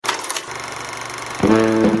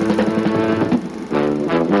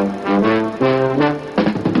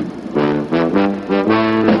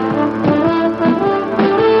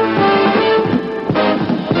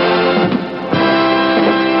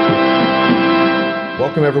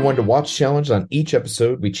Welcome, everyone, to Watch Challenge. On each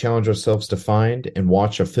episode, we challenge ourselves to find and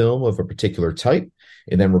watch a film of a particular type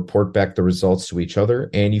and then report back the results to each other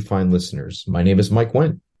and you fine listeners. My name is Mike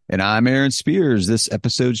Wynn. And I'm Aaron Spears. This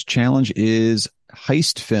episode's challenge is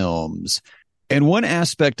heist films. And one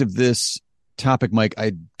aspect of this topic, Mike,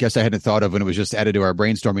 I guess I hadn't thought of when it was just added to our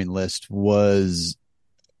brainstorming list, was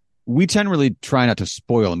we generally try not to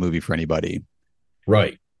spoil a movie for anybody.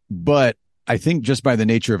 Right. But I think just by the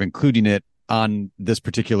nature of including it on this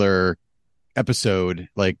particular episode,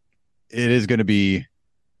 like, it is going to be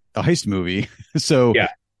a heist movie. So yeah,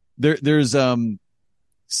 there's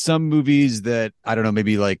some movies that, I don't know,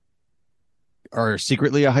 maybe like are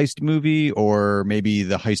secretly a heist movie, or maybe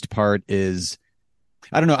the heist part is,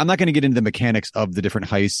 I don't know. I'm not going to get into the mechanics of the different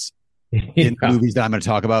heists in movies that I'm going to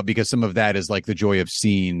talk about, because some of that is like the joy of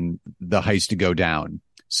seeing the heist go down.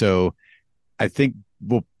 So I think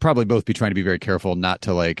we'll probably both be trying to be very careful not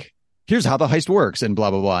to, like, here's how the heist works and blah,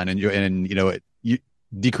 blah, blah. And you know, you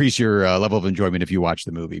decrease your level of enjoyment if you watch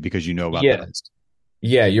the movie because you know about the heist.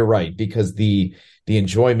 Yeah, you're right. Because the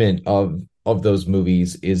enjoyment of those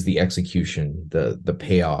movies is the execution, the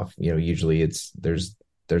payoff. You know, usually there's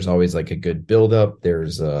always like a good buildup.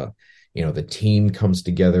 There's the team comes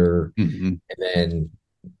together, and then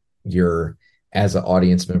you're, as an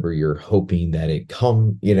audience member, you're hoping that it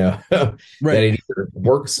that it either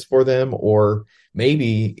works for them, or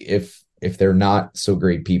maybe if they're not so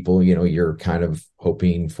great people, you're kind of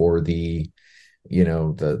hoping for the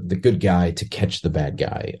good guy to catch the bad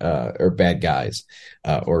guy, or bad guys,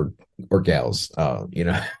 or gals,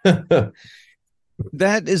 That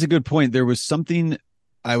is a good point. There was something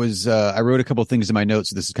I wrote a couple of things in my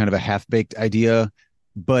notes. So this is kind of a half-baked idea,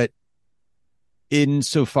 but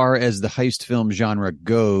insofar as the heist film genre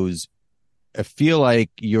goes, I feel like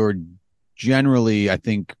you're generally, I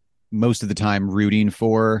think most of the time, rooting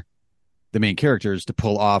for the main characters to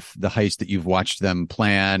pull off the heist that you've watched them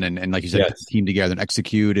plan and like you said, yes, put the team together and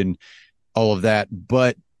execute and all of that.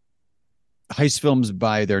 But heist films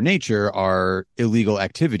by their nature are illegal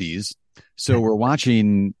activities. So we're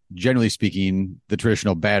watching, generally speaking, the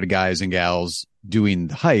traditional bad guys and gals doing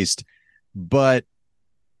the heist, but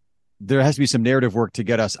there has to be some narrative work to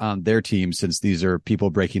get us on their team, since these are people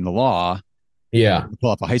breaking the law. Yeah. To pull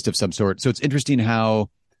off a heist of some sort. So it's interesting how,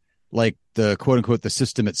 like, the quote unquote, the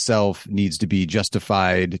system itself needs to be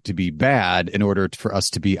justified to be bad in order for us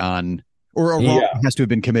to be on, or a wrong has to have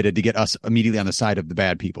been committed to get us immediately on the side of the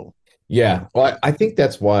bad people. Yeah. Well, I think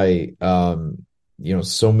that's why,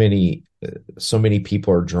 so many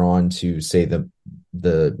people are drawn to, say,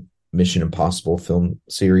 the Mission Impossible film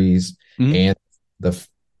series, and the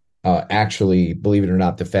actually, believe it or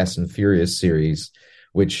not, the Fast and Furious series,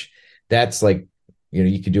 which that's like,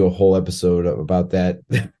 you could do a whole episode about that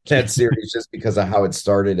series, just because of how it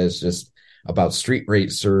started as just about street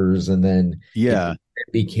racers, and then it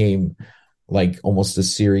became like almost a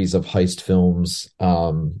series of heist films.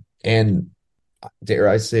 And dare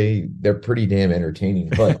I say, they're pretty damn entertaining.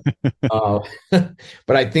 But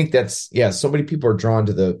but I think that's, so many people are drawn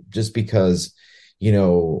to just because,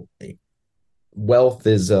 wealth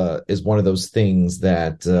is one of those things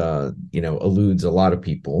that eludes a lot of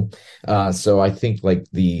people. So I think, like,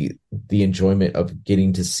 the enjoyment of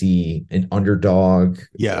getting to see an underdogs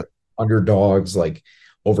like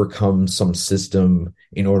overcome some system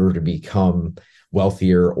in order to become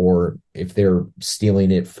wealthier, or if they're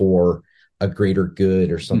stealing it for a greater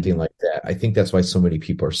good or something like that. I think that's why so many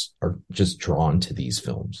people are just drawn to these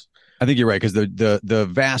films. I think you're right, because the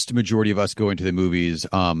vast majority of us going to the movies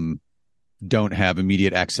don't have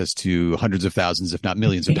immediate access to hundreds of thousands, if not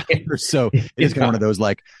millions of dollars. So it is kind of one of those,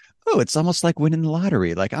 like, oh, it's almost like winning the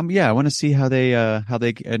lottery. Like, I want to see how they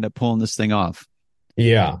end up pulling this thing off.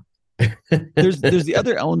 Yeah. There's the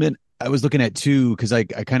other element I was looking at too, because I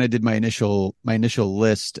kind of did my initial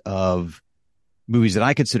list of movies that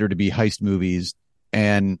I consider to be heist movies,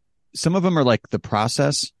 and some of them are like the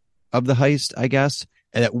process of the heist, I guess,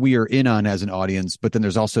 that we are in on as an audience. But then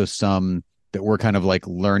there's also some that we're kind of like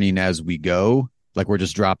learning as we go, like we're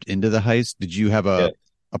just dropped into the heist. Did you have a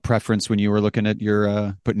preference when you were looking at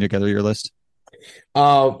your putting together your list?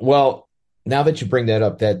 Well, now that you bring that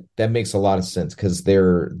up, that makes a lot of sense, because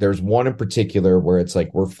there's one in particular where it's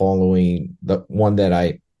like we're following the one that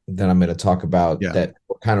I'm going to talk about, that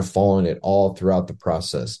we're kind of following it all throughout the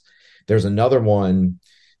process. There's another one,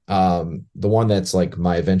 the one that's like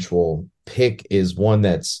my eventual pick is one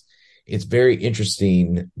it's very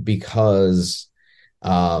interesting because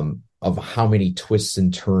of how many twists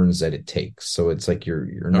and turns that it takes. So it's like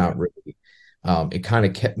you're not really, it kind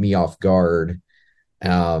of kept me off guard.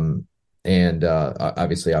 And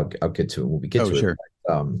obviously I'll get to it when we get to it. Sure.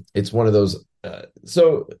 It's one of those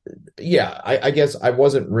So yeah, I guess I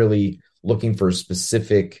wasn't really looking for a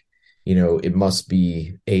specific, it must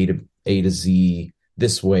be A to Z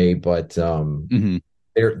this way, but Hmm.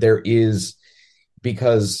 there is,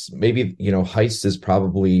 because maybe heist is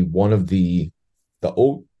probably one of the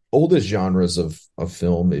oldest genres of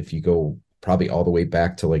film, if you go probably all the way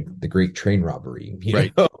back to like the Great Train Robbery.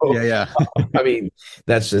 Right. Yeah, yeah. I mean,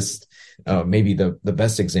 that's just maybe the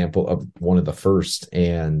best example of one of the first.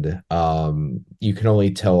 And you can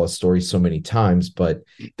only tell a story so many times, but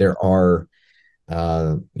there are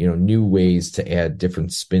new ways to add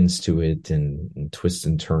different spins to it, and twists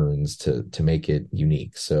and turns to make it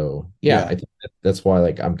unique. So yeah, I Yeah. think that's why,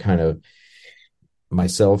 like, I'm kind of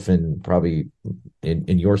myself, and probably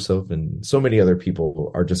in yourself and so many other people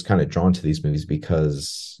are just kind of drawn to these movies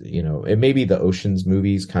because it may be the Ocean's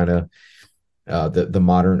movies kind of, the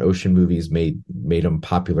modern Ocean movies made them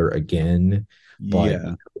popular again, but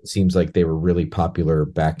Yeah. it seems like they were really popular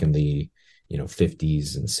back in the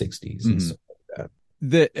 50s and 60s and Hmm. stuff like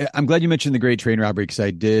that. I'm glad you mentioned the Great Train Robbery because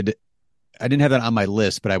I didn't have that on my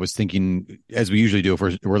list, but I was thinking, as we usually do, if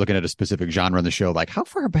we're looking at a specific genre on the show, like how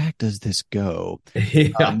far back does this go?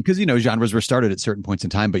 Yeah. Because genres were started at certain points in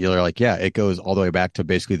time, but you're like, yeah, it goes all the way back to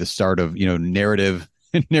basically the start of narrative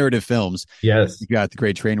narrative films. You Yes. got the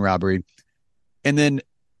Great Train Robbery, and then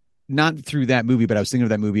not through that movie, but I was thinking of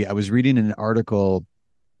that movie. I was reading an article,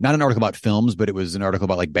 not an article about films, but it was an article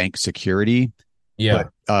about like bank security. But Yeah.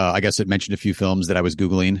 I guess it mentioned a few films that I was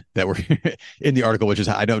Googling that were in the article, which is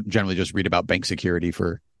I don't generally just read about bank security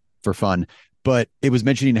for fun. But it was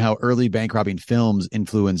mentioning how early bank robbing films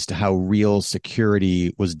influenced how real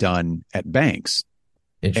security was done at banks,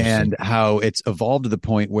 Interesting. and how it's evolved to the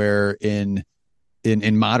point where in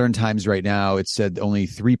modern times right now, it's said only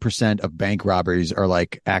 3% of bank robberies are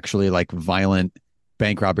like actually like violent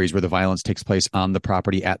bank robberies where the violence takes place on the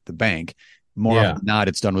property at the bank. More often Yeah. than not,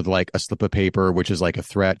 it's done with like a slip of paper, which is like a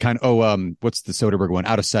threat. Kind of, what's the Soderbergh one?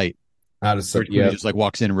 Out of Sight, Out of where sight. Clooney Yeah. just like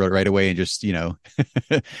walks in right away and just, Yep.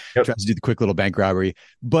 tries to do the quick little bank robbery.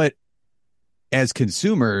 But as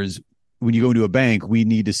consumers, when you go into a bank, we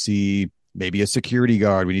need to see maybe a security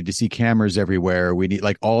guard. We need to see cameras everywhere. We need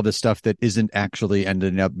like all the stuff that isn't actually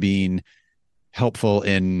ending up being helpful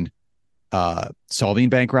in solving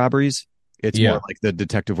bank robberies. It's more Yeah. like the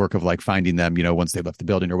detective work of like finding them, once they left the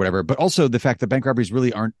building or whatever. But also the fact that bank robberies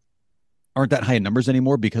really aren't that high in numbers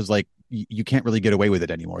anymore because like you can't really get away with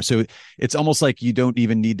it anymore. So it's almost like you don't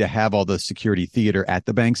even need to have all the security theater at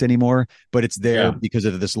the banks anymore, but it's there Yeah. because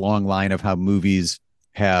of this long line of how movies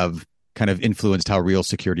have kind of influenced how real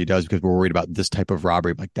security does because we're worried about this type of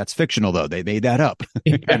robbery. Like that's fictional though. They made that up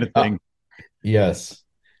kind of Yeah. thing. Yes.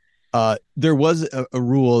 There was a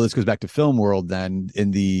rule. This goes back to film world. Then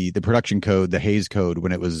in the production code, the Hayes Code,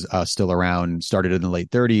 when it was still around, started in the late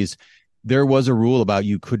 30s. There was a rule about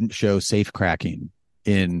you couldn't show safe cracking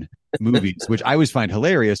in movies, which I always find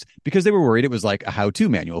hilarious because they were worried it was like a how-to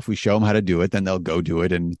manual. If we show them how to do it, then they'll go do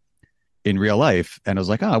it in real life. And I was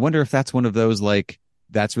like, oh, I wonder if that's one of those like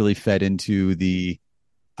that's really fed into the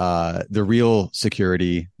real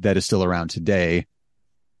security that is still around today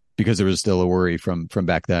because there was still a worry from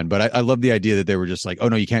back then. But I love the idea that they were just like, oh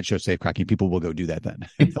no, you can't show safe cracking. People will go do that then.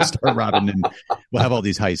 And they'll start robbing and we'll have all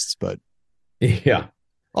these heists. But Yeah.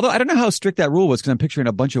 although I don't know how strict that rule was because I'm picturing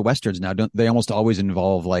a bunch of westerns now. Don't they almost always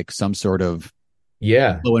involve like some sort of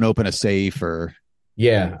Yeah. blow and open a safe or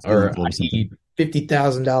Yeah. stealing Or gold I or something? need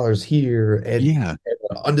 $50,000 here at Yeah,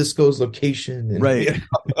 an undisclosed location. right.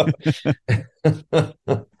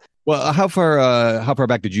 Well, how far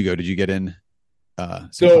back did you go? Did you get in some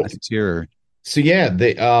So classics here? Or? so yeah,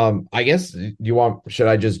 they I guess you want should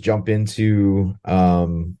I just jump into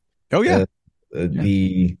Oh yeah, uh, yeah.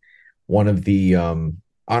 the one of the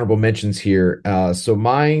honorable mentions here. So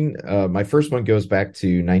my first one goes back to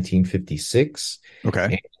 1956, Okay.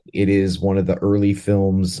 and it is one of the early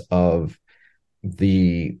films of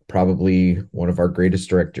the probably one of our greatest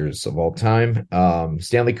directors of all time,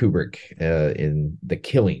 Stanley Kubrick, in The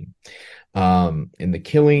Killing. And The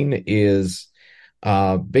Killing is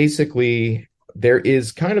basically, there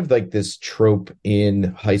is kind of like this trope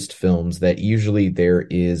in heist films that usually there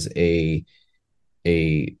is a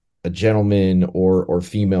a gentleman or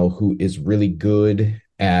female who is really good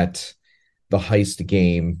at the heist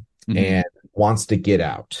game Hmm. and wants to get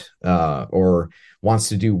out, or wants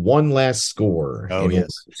to do one last score Oh in order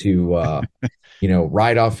yes. to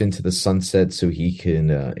ride off into the sunset so he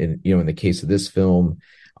can, in the case of this film,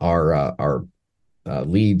 our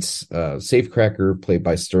leads, safecracker, played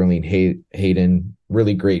by Sterling Hayden,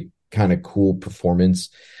 really great, kind of cool performance.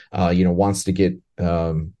 Wants to get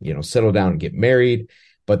settle down and get married,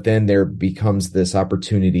 but then there becomes this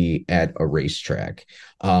opportunity at a racetrack.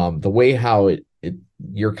 The way how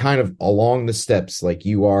you're kind of along the steps, like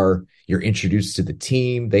you're introduced to the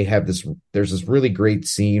team. There's this really great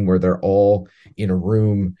scene where they're all in a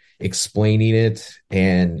room explaining it,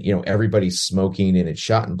 and everybody's smoking, and it's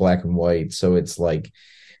shot in black and white. So it's like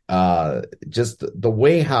just the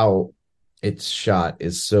way how it's shot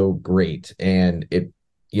is so great. And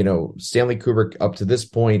Stanley Kubrick up to this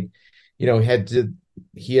point,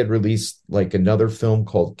 he had released like another film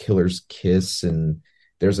called Killer's Kiss, and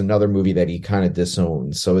there's another movie that he kind of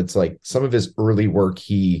disowned. So it's like some of his early work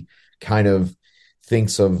he kind of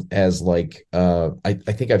thinks of as like I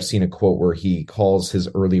think I've seen a quote where he calls his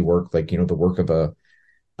early work like the work of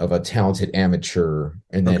a talented amateur,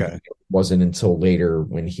 and then Okay. it wasn't until later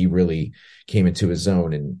when he really came into his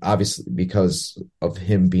own. And obviously because of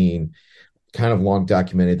him being kind of long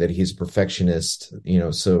documented that he's a perfectionist,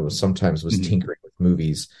 so sometimes was tinkering with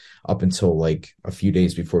movies up until like a few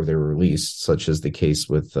days before they were released, such as the case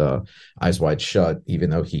with Eyes Wide Shut. Even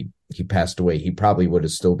though he passed away, he probably would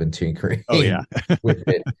have still been tinkering Oh yeah. with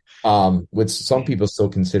it. Which some people still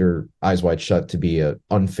consider Eyes Wide Shut to be a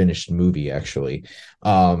unfinished movie, actually.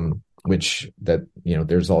 Which that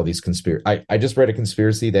there's all these conspiracy. I just read a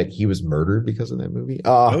conspiracy that he was murdered because of that movie.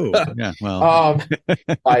 Oh yeah. Well.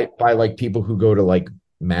 By like people who go to like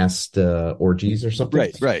masked orgies or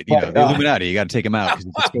something. Right. But, The Illuminati. You got to take them out because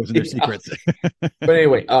it's exposing their secrets. But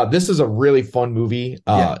anyway, this is a really fun movie.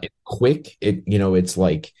 Yeah. It's quick. It's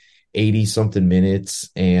like 80 something minutes,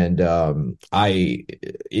 and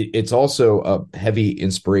it's also a heavy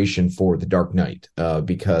inspiration for The Dark Knight,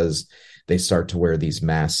 because they start to wear these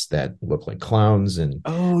masks that look like clowns. And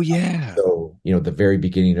Oh yeah. so the very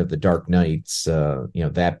beginning of The Dark Knights,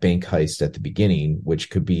 that bank heist at the beginning, which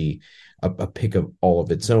could be a pick of all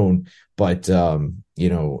of its own, but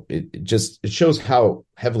it shows how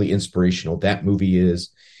heavily inspirational that movie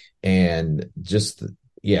is. And just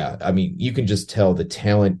yeah, I mean, you can just tell the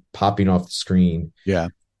talent popping off the screen. Yeah.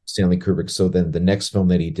 Stanley Kubrick. So then the next film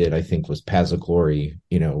that he did, I think, was Paths of Glory,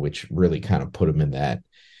 which really kind of put him in that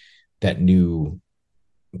new,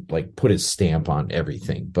 like, put his stamp on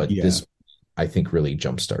everything. But this, I think, really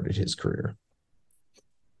jump started his career.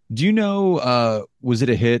 Do you know, was it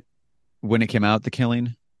a hit when it came out, The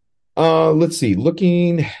Killing? Let's see. It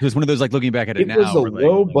was one of those, like, looking back at it now. It was a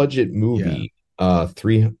low budget movie. Yeah.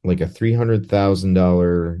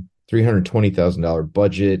 $320,000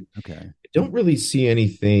 budget. Okay. I don't really see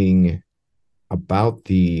anything about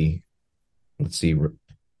let's see.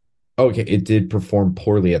 Okay, it did perform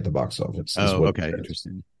poorly at the box office. Oh, okay.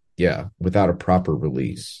 Interesting. Yeah, without a proper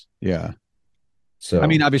release. Yeah. So I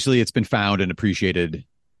mean, obviously it's been found and appreciated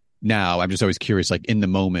now. I'm just always curious, like, in the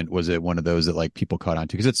moment, was it one of those that like people caught on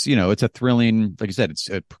to? Because it's, it's a thrilling, like you said, it's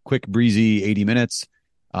a quick, breezy 80 minutes.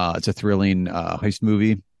 It's a thrilling heist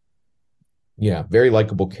movie. Yeah, very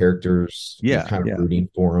likable characters. Yeah, you're kind of rooting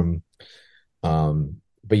for them.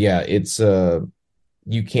 But yeah, it's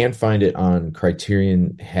you can find it on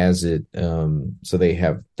Criterion. Has it? So they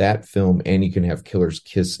have that film, and you can have Killer's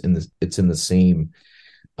Kiss it's in the same.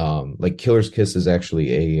 Like Killer's Kiss is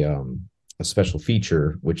actually a special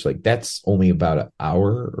feature, which like that's only about an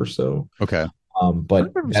hour or so. Okay.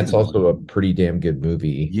 But that's also a pretty damn good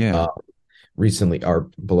movie. Yeah. Recently, our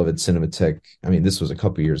beloved Cinematheque, I mean, this was a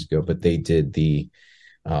couple years ago, but they did the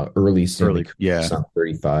early Stanley Kubrick on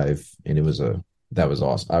 35, and that was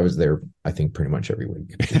awesome. I was there, I think, pretty much every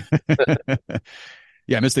week.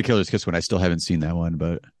 Yeah, I missed the Killer's Kiss one. I still haven't seen that one,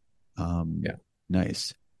 but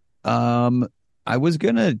nice. I was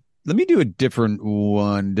gonna let me do a different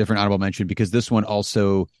honorable mention, because this one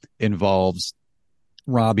also involves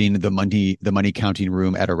robbing the money counting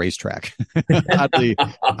room at a racetrack. oddly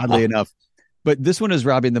enough. But this one is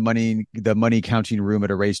robbing the money counting room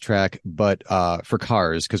at a racetrack, but for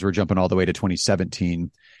cars, because we're jumping all the way to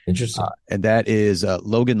 2017. Interesting. And that is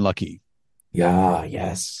Logan Lucky. Yeah,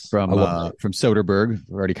 yes. From Soderbergh. We've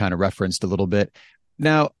already kind of referenced a little bit.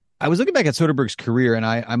 Now, I was looking back at Soderbergh's career, and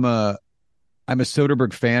I'm a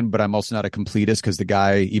Soderbergh fan, but I'm also not a completist, because the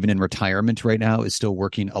guy, even in retirement right now, is still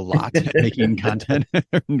working a lot at making content.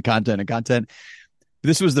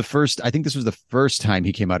 This was the first time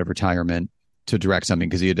he came out of retirement to direct something,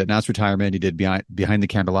 because he had announced retirement. He did Behind the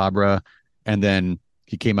Candelabra, and then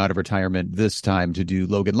he came out of retirement this time to do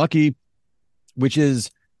Logan Lucky, which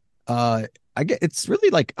is it's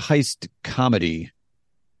really like heist comedy.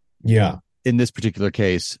 Yeah. In this particular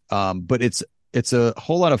case, but it's a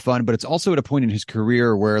whole lot of fun, but it's also at a point in his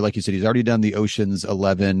career where, like you said, he's already done the Ocean's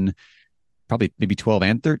 11, probably maybe 12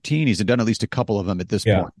 and 13. He's done at least a couple of them at this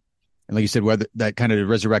point. And like you said, whether that kind of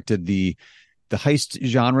resurrected the the heist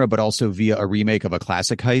genre, but also via a remake of a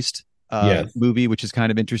classic heist Yes. movie, which is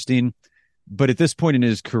kind of interesting. But at this point in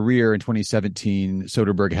his career in 2017,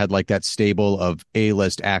 Soderbergh had like that stable of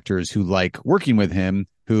A-list actors who like working with him,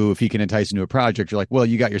 who if he can entice into a project, you're like, well,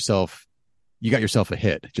 you got yourself a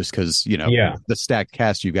hit just because, you know, Yeah. the stacked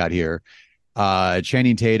cast you got here.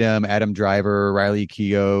 Channing Tatum, Adam Driver, Riley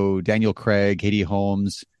Keough, Daniel Craig, Katie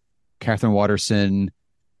Holmes, Catherine Watterson.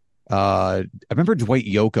 I remember Dwight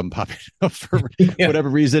Yoakam popping up for Yeah. whatever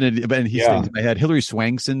reason, and he stays Yeah. in my head. Hilary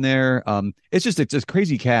Swank's in there. It's a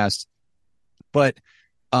crazy cast, but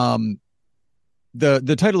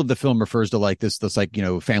the title of the film refers to like this like, you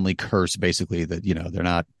know, family curse, basically, that, you know, they're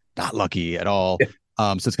not lucky at all.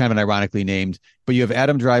 So it's kind of an ironically named, but you have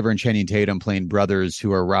Adam Driver and Channing Tatum playing brothers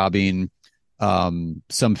who are robbing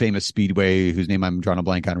some famous speedway whose name I'm drawing a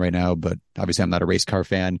blank on right now, but obviously I'm not a race car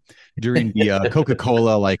fan, during the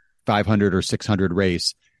Coca-Cola like 500 or 600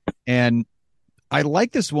 race. And I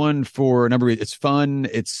like this one for a number of reasons. It's fun.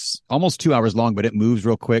 It's almost 2 hours long, but it moves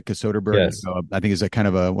real quick because Soderbergh, Yes. I think, is a kind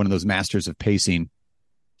of one of those masters of pacing,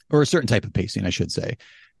 or a certain type of pacing, I should say.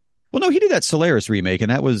 Well, no, he did that Solaris remake,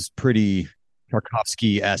 and that was pretty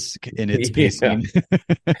Tarkovsky-esque in its pacing.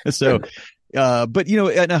 So, but you know,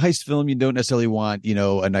 in a heist film, you don't necessarily want, you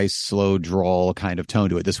know, a nice slow drawl kind of tone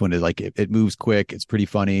to it. This one is like it moves quick. It's pretty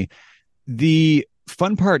funny. The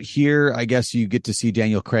fun part here, I guess, you get to see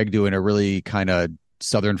Daniel Craig doing a really kind of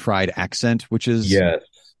Southern fried accent, which is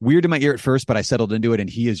weird in my ear at first, but I settled into it, and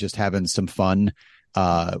he is just having some fun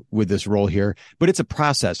with this role here. But it's a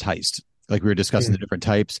process heist, like we were discussing the different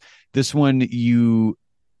types. This one, you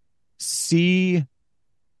see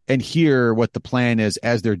and hear what the plan is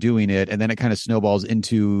as they're doing it, and then it kind of snowballs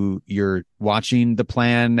into you're watching the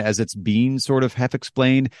plan as it's being sort of half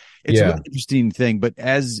explained. It's a really interesting thing, but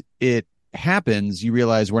as it happens, you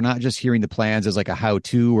realize we're not just hearing the plans as like a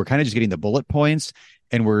how-to. We're kind of just getting the bullet points,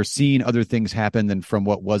 and we're seeing other things happen than from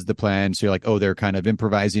what was the plan. So you're like, oh, they're kind of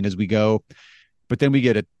improvising as we go. But then we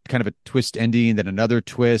get a kind of a twist ending, then another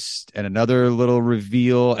twist and another little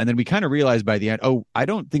reveal. And then we kind of realize by the end, oh, I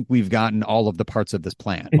don't think we've gotten all of the parts of this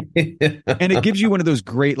plan. And it gives you one of those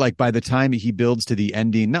great, like, by the time he builds to the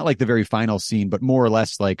ending, not like the very final scene, but more or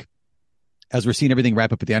less like as we're seeing everything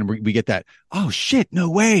wrap up at the end, we get that, oh shit, no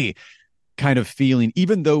way kind of feeling,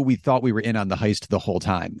 even though we thought we were in on the heist the whole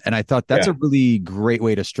time. And I thought that's a really great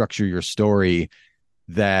way to structure your story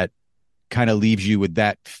that kind of leaves you with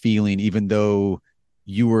that feeling, even though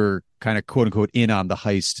you were kind of quote unquote in on the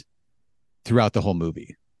heist throughout the whole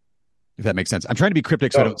movie. If that makes sense. I'm trying to be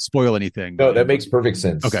cryptic so I don't spoil anything. No, that makes perfect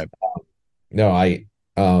sense. Okay. No, I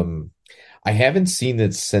haven't seen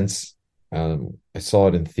it since I saw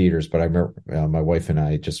it in theaters, but I remember my wife and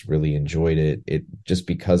I just really enjoyed it. It just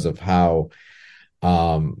because of how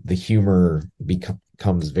the humor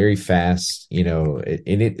becomes very fast, you know,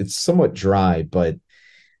 and it's somewhat dry, but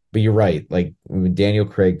you're right. Like when Daniel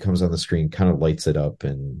Craig comes on the screen, kind of lights it up,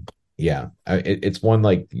 and it's one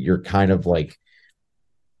like you're kind of like,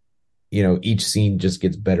 you know, each scene just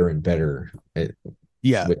gets better and better. With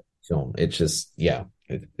film, it's just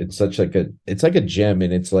it's such like it's like a gem,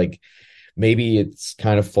 and it's like maybe it's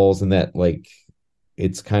kind of falls in that like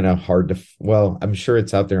it's kind of hard to well, I'm sure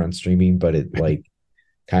it's out there on streaming, but it like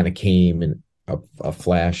kind of came in a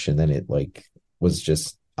flash, and then it like was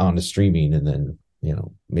just on the streaming, and then, you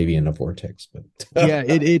know, maybe in a vortex. But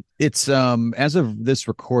it's as of this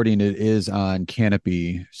recording, it is on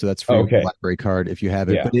Canopy, so that's free library card if you have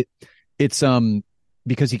it. But it's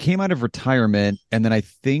because he came out of retirement, and then I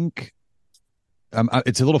think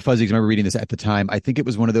it's a little fuzzy because I remember reading this at the time. I think it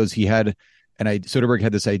was one of those he had, and Soderbergh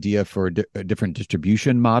had this idea for different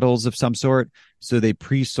distribution models of some sort. So they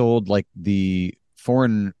pre-sold like the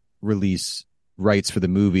foreign release rights for the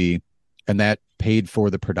movie, and that paid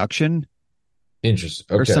for the production. Interesting.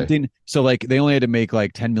 Or something. So like they only had to make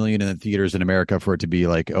like 10 million in the theaters in America for it to be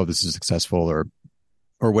like, oh, this is successful, or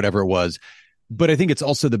whatever it was. But I think it's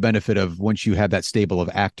also the benefit of once you have that stable of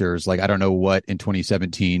actors, like I don't know what in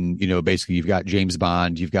 2017, you know, basically you've got James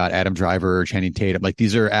Bond, you've got Adam Driver, Channing Tatum, like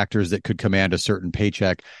these are actors that could command a certain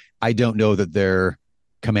paycheck. I don't know that they're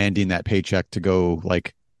commanding that paycheck to go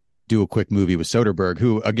like do a quick movie with Soderbergh,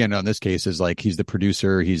 who again, on this case is like, he's the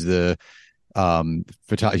producer, he's the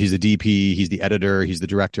he's the DP, he's the editor, he's the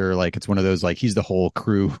director. Like it's one of those, like he's the whole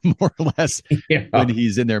crew more or less when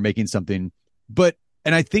he's in there making something. But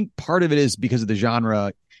and I think part of it is because of the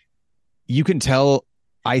genre. You can tell,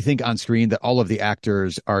 I think, on screen that all of the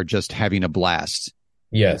actors are just having a blast.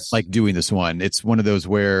 Yes. Like doing this one. It's one of those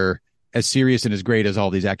where as serious and as great as all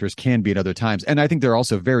these actors can be at other times. And I think they're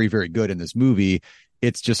also very, very good in this movie.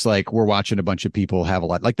 it's just like we're watching a bunch of people have a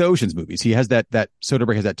lot, like the Ocean's movies. He has that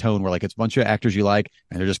Soderbergh has that tone where like it's a bunch of actors you like,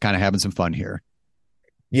 and they're just kind of having some fun here.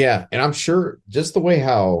 Yeah, and I'm sure just the way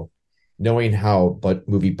how knowing how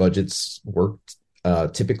movie budgets worked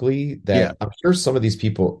typically, Yeah, that I'm sure some of these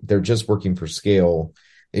people they're just working for scale.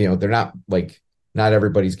 They're not like not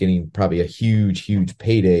everybody's getting probably a huge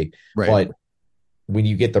payday, right. but when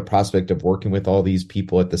you get the prospect of working with all these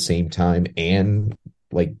people at the same time and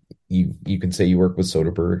like you can say you work with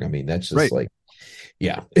Soderbergh, I mean that's just Right. like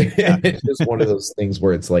yeah. Yeah. It's just one of those things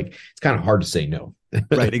where it's like it's kind of hard to say no.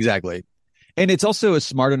 Right. Exactly. And it's also a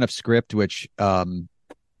smart enough script, which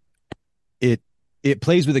it it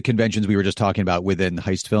plays with the conventions we were just talking about within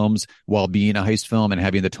heist films while being a heist film and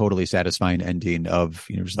having the totally satisfying ending of,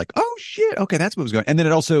 just like, oh shit, okay, that's what was going. And then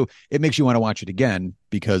it makes you want to watch it again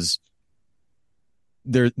because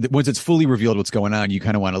once it's fully revealed what's going on, you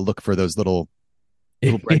kind of want to look for those little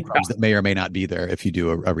breadcrumbs that may or may not be there if you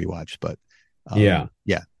do a rewatch. But yeah,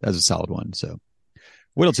 that's a solid one. So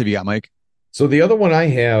what else have you got, Mike? So the other one I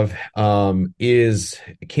have it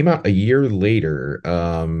came out a year later,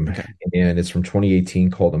 Okay. and it's from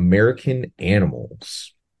 2018 called American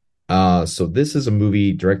Animals. So this is a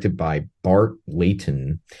movie directed by Bart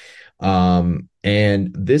Layton. And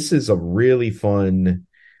this is a really fun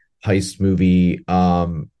heist movie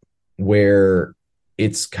where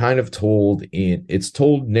it's kind of it's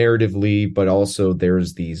told narratively, but also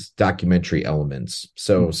there's these documentary elements.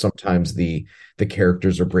 So sometimes the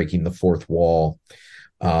characters are breaking the fourth wall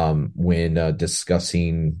when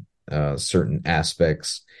discussing certain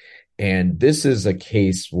aspects. And this is a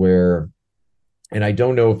case where, and I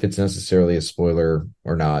don't know if it's necessarily a spoiler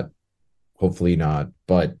or not, hopefully not,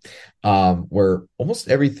 but where almost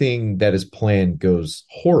everything that is planned goes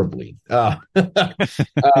horribly.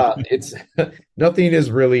 It's nothing is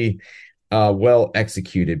really well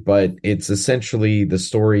executed, but it's essentially the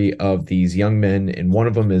story of these young men, and one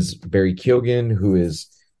of them is Barry Keoghan, who has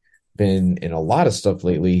been in a lot of stuff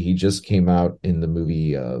lately. He just came out in the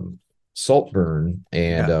movie Saltburn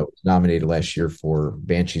and was nominated last year for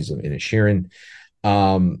Banshees of Inisherin.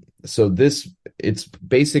 So it's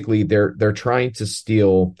basically they're trying to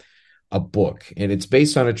steal a book, and it's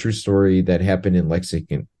based on a true story that happened in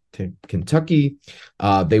Lexington, Kentucky.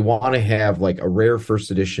 They want to have like a rare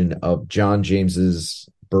first edition of John James's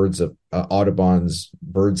Audubon's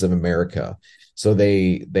Birds of America. So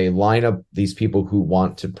they line up these people who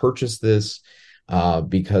want to purchase this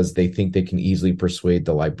because they think they can easily persuade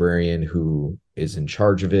the librarian who is in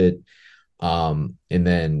charge of it. And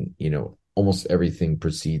then, almost everything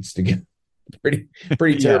proceeds to get pretty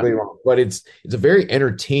terribly wrong, but it's a very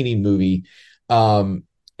entertaining movie.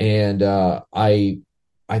 And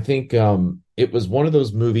I think it was one of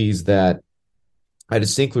those movies that I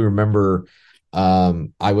distinctly remember.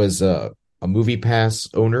 I was a Movie Pass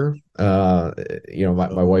owner.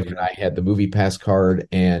 My wife and I had the Movie Pass card,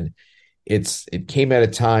 and it came at a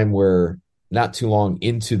time where not too long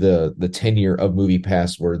into the tenure of Movie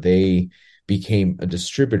Pass where they became a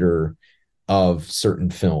distributor of certain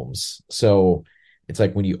films. So it's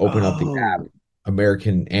like when you open up the app,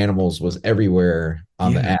 American Animals was everywhere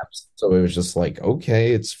on the apps. So it was just like,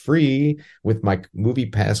 okay, it's free with my Movie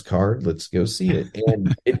Pass card. Let's go see it.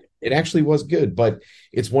 And it actually was good, but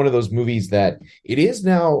it's one of those movies that it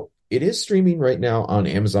is streaming right now on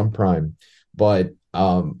Amazon Prime. But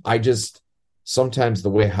I just sometimes the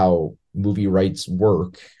way how movie rights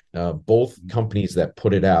work, both companies that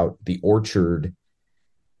put it out, The Orchard,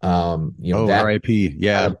 that RIP.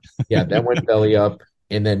 Yeah. that went belly up,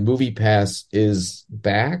 and then Movie Pass is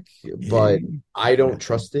back, but I don't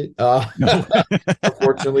trust it,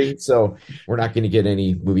 unfortunately. So we're not going to get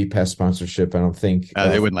any Movie Pass sponsorship, I don't think.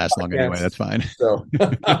 They wouldn't last long anyway. That's fine. So,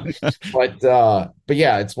 but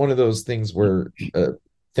yeah, it's one of those things where,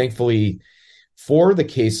 thankfully, for the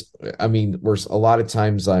case, I mean, where a lot of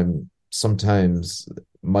times I'm sometimes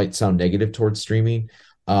might sound negative towards streaming.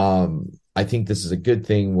 I think this is a good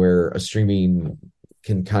thing where a streaming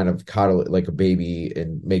can kind of coddle it like a baby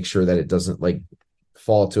and make sure that it doesn't like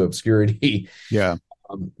fall to obscurity. Yeah.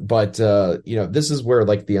 But this is where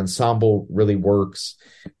like the ensemble really works.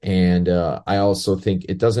 And I also think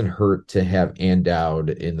it doesn't hurt to have Ann Dowd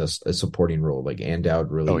in a supporting role. Like Ann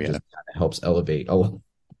Dowd really just kind of helps elevate a lot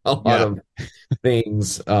of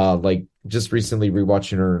things. Like just recently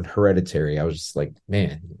rewatching her in Hereditary, I was just like,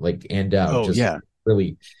 man, like Ann Dowd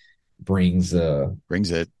really brings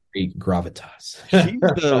it great gravitas. She's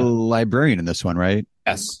the librarian in this one, right?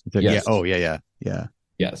 Yes. Yeah. Yes. Oh yeah.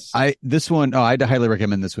 Yes. I'd highly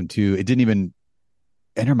recommend this one too. It didn't even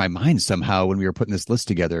enter my mind somehow when we were putting this list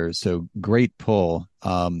together. So great pull.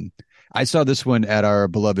 I saw this one at our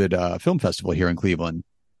beloved film festival here in Cleveland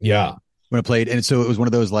Yeah. when it played, and so it was one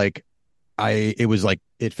of those like it was like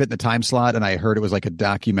it fit in the time slot, and I heard it was like a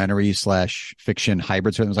documentary slash fiction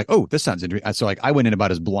hybrid. So I was like, oh, this sounds interesting. So like I went in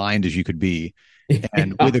about as blind as you could be,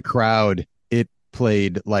 and with the crowd, it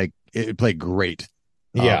played great.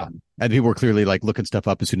 Yeah. And people were clearly like looking stuff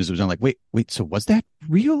up as soon as it was on. Like, wait, so was that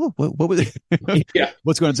real? What was it? Yeah.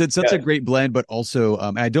 What's going on? It's such Yeah. a great blend, but also,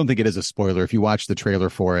 I don't think it is a spoiler if you watch the trailer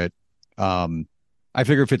for it. I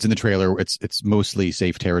figure if it's in the trailer, it's mostly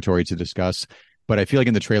safe territory to discuss. But I feel like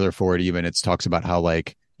in the trailer for it, even it talks about how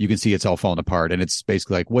like you can see it's all falling apart, and it's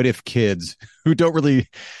basically like, what if kids who don't really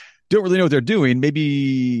know what they're doing,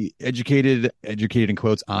 maybe educated in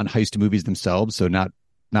quotes on heist movies themselves, so not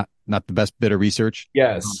the best bit of research,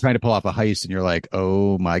 Yes. trying to pull off a heist, and you're like,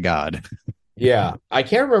 oh my god. Yeah. I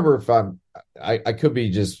can't remember if I could be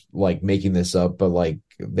just like making this up, but like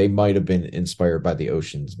they might have been inspired by the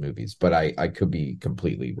Ocean's movies, but I could be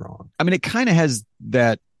completely wrong. I mean, it kind of has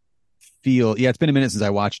that feel. Yeah, it's been a minute since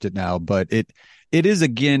I watched it now, but it is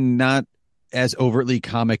again not as overtly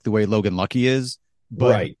comic the way Logan Lucky is,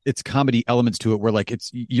 but Right. it's comedy elements to it where like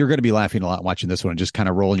you're going to be laughing a lot watching this one and just kind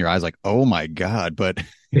of rolling your eyes like, oh my god. But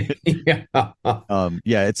Yeah.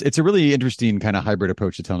 yeah, it's a really interesting kind of hybrid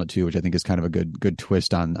approach to telling it too, which I think is kind of a good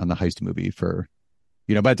twist on the heist movie. For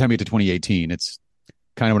by the time you get to 2018, it's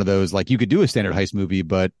kind of one of those like you could do a standard heist movie,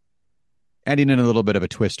 but adding in a little bit of a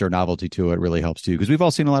twist or novelty to it really helps too, because we've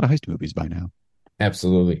all seen a lot of heist movies by now.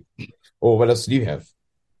 Absolutely. Well, what else do you have?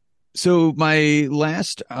 So my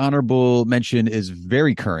last honorable mention is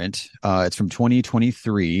very current. It's from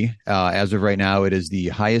 2023. As of right now, it is the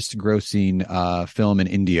highest grossing film in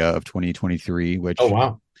India of 2023, which Oh,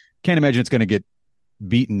 wow. can't imagine it's going to get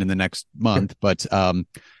beaten in the next month. But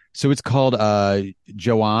so it's called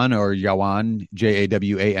Jawan or Yawan,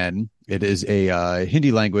 Jawan. It is a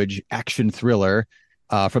Hindi language action thriller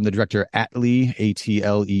from the director Atlee,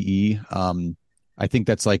 Atlee. I think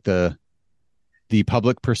that's like the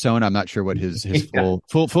public persona. I'm not sure what his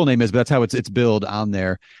full name is, but that's how it's billed on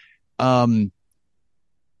there.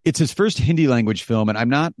 It's his first Hindi language film, and I'm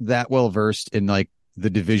not that well versed in like the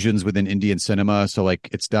divisions within Indian cinema. So like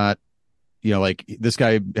it's not, like this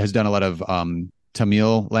guy has done a lot of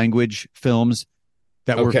Tamil language films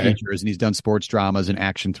that were features, and he's done sports dramas and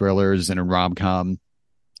action thrillers and a rom-com,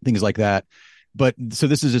 things like that. But so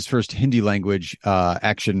this is his first Hindi language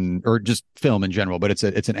action or just film in general, but it's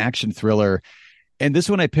an action thriller. And this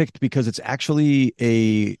one I picked because it's actually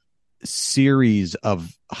a series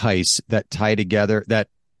of heists that tie together that,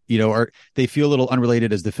 they feel a little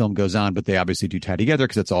unrelated as the film goes on, but they obviously do tie together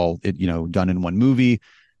because it's all, done in one movie.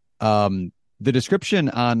 The description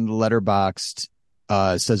on Letterboxd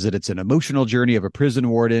says that it's an emotional journey of a prison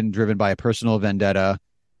warden driven by a personal vendetta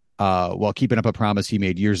while keeping up a promise he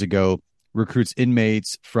made years ago, recruits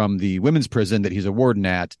inmates from the women's prison that he's a warden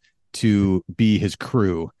at to be his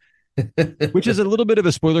crew. Which is a little bit of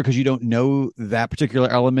a spoiler because you don't know that particular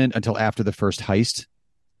element until after the first heist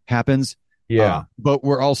happens. Yeah. But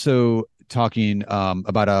we're also talking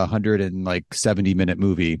about 170-minute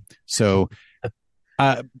movie. So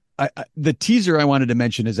the teaser I wanted to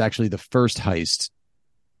mention is actually the first heist.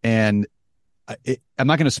 And I'm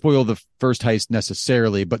not going to spoil the first heist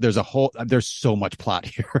necessarily, but there's so much plot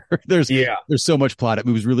here. There's so much plot. It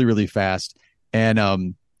moves really, really fast.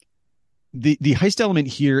 And the heist element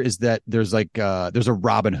here is that there's a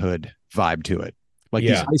Robin Hood vibe to it. Like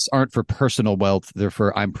these heists aren't for personal wealth. They're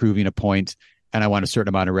for I'm proving a point and I want a certain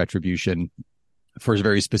amount of retribution for a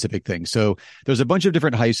very specific thing. So there's a bunch of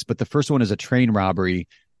different heists, but the first one is a train robbery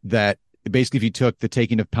that basically, if you took The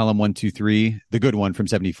Taking of Pelham 1, 2, 3, the good one from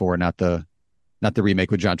 1974, not the remake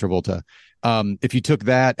with John Travolta. If you took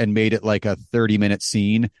that and made it like a 30-minute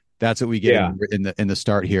scene, that's what we get in the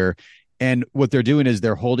start here. And what they're doing is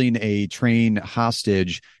they're holding a train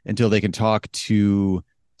hostage until they can talk to,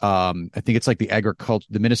 I think it's like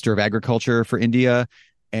the Minister of Agriculture for India.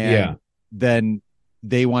 And then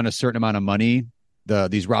they want a certain amount of money.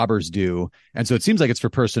 These robbers do. And so it seems like it's for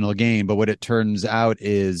personal gain. But what it turns out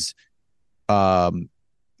is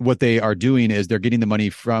what they are doing is they're getting the money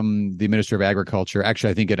from the Minister of Agriculture.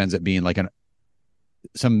 Actually, I think it ends up being like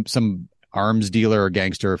some arms dealer or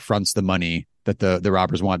gangster fronts the money that the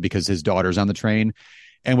robbers want because his daughter's on the train.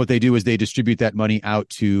 And what they do is they distribute that money out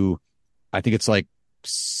to, I think it's like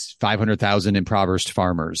 500,000 impoverished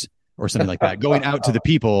farmers or something like that, going out to the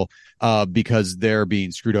people because they're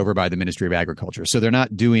being screwed over by the Ministry of Agriculture. So they're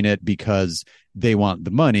not doing it because they want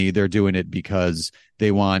the money. They're doing it because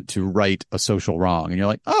they want to right a social wrong. And you're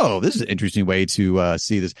like, oh, this is an interesting way to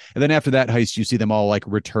see this. And then after that heist, you see them all like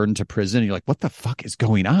return to prison. And you're like, what the fuck is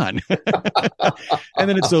going on? And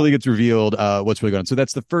then it slowly gets revealed what's really going on. So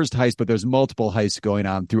that's the first heist, but there's multiple heists going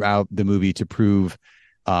on throughout the movie to prove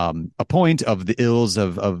a point of the ills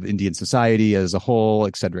of Indian society as a whole,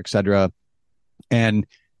 et cetera, et cetera. And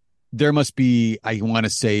there must be, I want to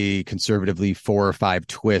say conservatively, 4 or 5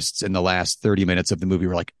 twists in the last 30 minutes of the movie.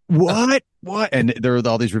 We're like, what? And there are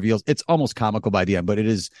all these reveals. It's almost comical by the end, but it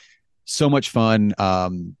is so much fun.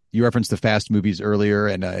 You referenced the Fast movies earlier,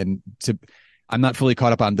 and I'm not fully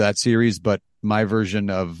caught up on that series, but my version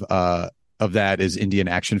of that is Indian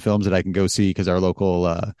action films that I can go see because our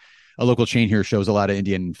local chain here shows a lot of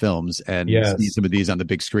Indian films, and see some of these on the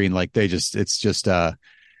big screen. Like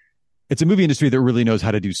it's a movie industry that really knows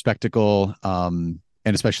how to do spectacle, and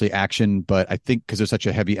especially action. But I think because there's such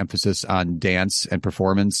a heavy emphasis on dance and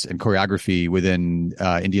performance and choreography within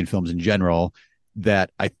Indian films in general,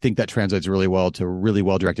 that I think that translates really well to really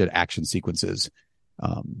well directed action sequences,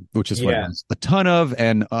 which is what it has a ton of,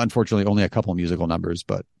 and unfortunately only a couple of musical numbers,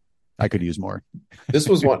 but I could use more. This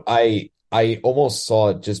was one I almost saw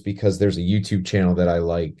it just because there's a YouTube channel that I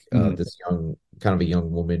like, this kind of a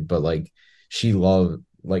young woman, but like she loved,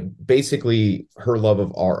 like basically her love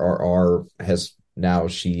of RRR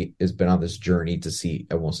she has been on this journey to see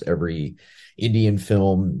almost every Indian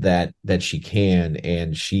film that she can,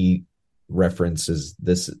 and she references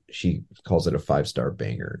this, she calls it a 5-star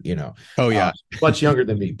banger, Oh yeah. Much younger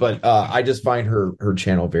than me, but I just find her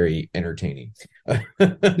channel very entertaining.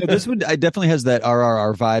 This one I definitely has that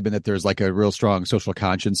RRR vibe, and that there's like a real strong social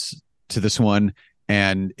conscience to this one,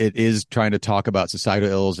 and it is trying to talk about societal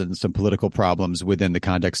ills and some political problems within the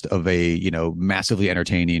context of a massively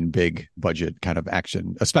entertaining big budget kind of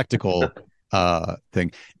action, a spectacle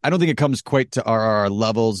thing. I don't think it comes quite to RRR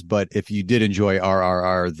levels, but if you did enjoy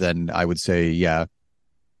RRR, then I would say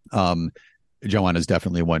Joanna is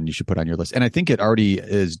definitely one you should put on your list. And I think it already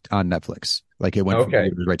is on Netflix. Like it went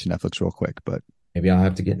right to Netflix real quick, but maybe I'll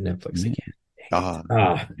have to get Netflix again.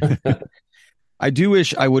 I do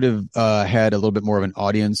wish I would have had a little bit more of an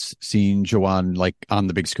audience seeing Joanne like on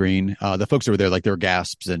the big screen. The folks that were there, like there were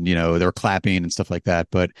gasps and they were clapping and stuff like that.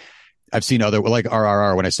 But I've seen other, like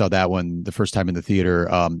RRR, when I saw that one the first time in the theater,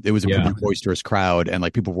 it was a pretty boisterous crowd, and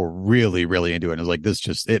like people were really, really into it. And it was like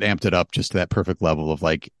it amped it up just to that perfect level of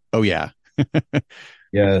like, oh yeah.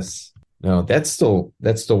 Yes. No, that's still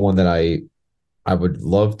one that I would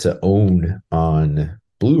love to own on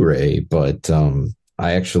Blu-ray, but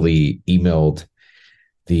I actually emailed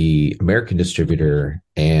the American distributor,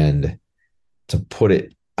 and to put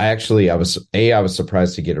it, I was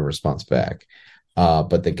surprised to get a response back.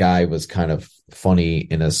 But the guy was kind of funny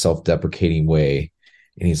in a self-deprecating way.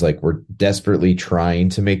 And he's like, we're desperately trying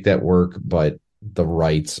to make that work, but the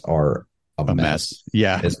rights are a mess.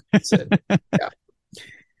 Yeah.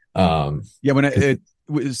 Yeah.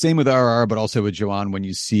 Same with RR, but also with Joanne, when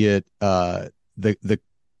you see it, the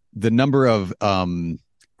number of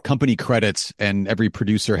company credits, and every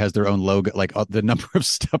producer has their own logo, like the number of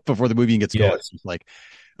stuff before the movie gets going. It's like,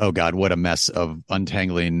 oh God, what a mess of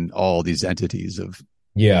untangling all these entities of,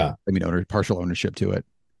 partial ownership to it.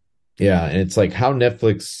 Yeah. And it's like how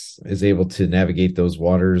Netflix is able to navigate those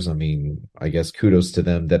waters. I mean, I guess kudos to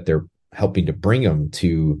them that they're helping to bring them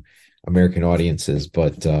to American audiences,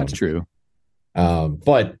 but that's true.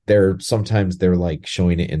 But sometimes they're like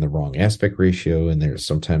showing it in the wrong aspect ratio, and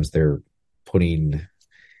sometimes they're putting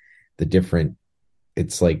the different,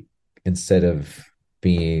 it's like instead of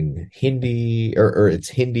being Hindi or it's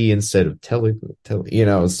Hindi instead of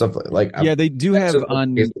stuff like they do have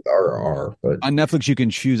on RR, but on Netflix you can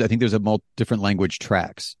choose. I think there's different language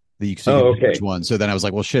tracks that you can which one. So then I was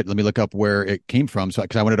like, well, shit, let me look up where it came from. So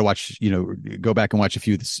because I wanted to watch, go back and watch a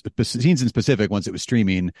few scenes in specific once it was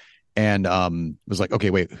streaming, and was like, okay,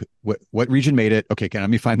 wait, what region made it? Okay, let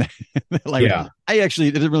me find that language.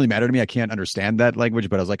 It doesn't really matter to me. I can't understand that language,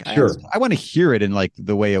 but I was like, sure, I want to hear it in like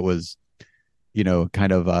the way it was,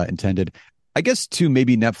 kind of intended. I guess too,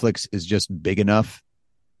 maybe Netflix is just big enough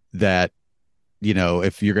that,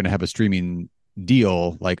 if you're going to have a streaming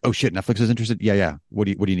deal, like, oh shit, Netflix is interested. Yeah. What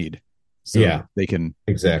do you need? So they can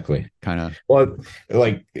exactly kind of, well,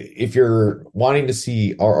 like if you're wanting to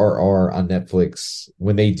see RRR on Netflix,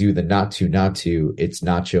 when they do the not to, it's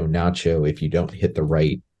nacho if you don't hit the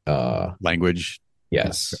right language.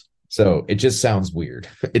 Yes. So it just sounds weird.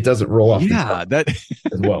 It doesn't roll off. Yeah, that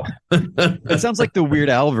as well. That sounds like the Weird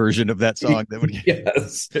Al version of that song that would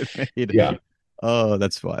yes. get made. Yeah. Oh,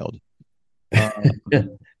 that's wild. Uh,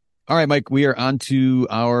 all right, Mike, we are on to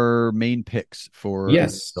our main picks for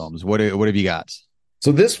Yes. films. What have you got?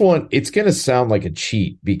 So this one, it's going to sound like a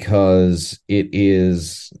cheat because it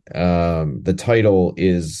is the title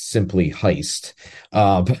is simply Heist.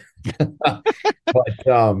 Uh, but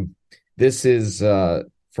this is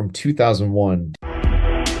from 2001.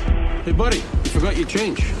 Hey, buddy, you forgot your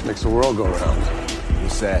change. Makes the world go round.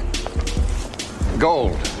 What's that?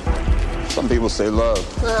 Gold. Some people say love.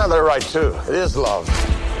 Yeah, they're right too. It is love.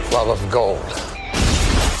 Love of gold.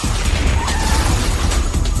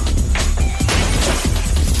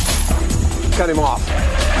 Cut him off.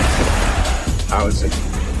 How is it?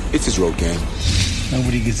 It's his road game.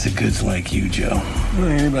 Nobody gets the goods like you, Joe. Well,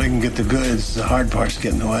 anybody can get the goods. The hard part's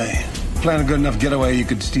getting away. Plan a good enough getaway, you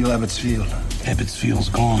could steal Ebbets Field. Ebbets Field's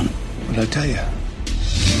gone. What'd I tell you?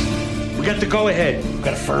 We got the go-ahead. We've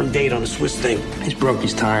got a firm date on the Swiss thing. He's broke,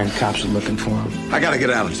 he's tired, cops are looking for him. I gotta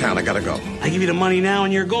get out of town. I gotta go. I give you the money now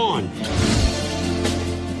and you're gone.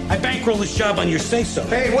 I bankroll this job on your say-so.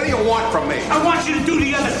 Hey, what do you want from me? I want you to do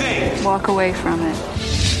the other thing. Walk away from it.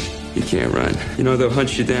 You can't run. You know, they'll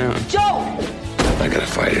hunt you down. Joe! I gotta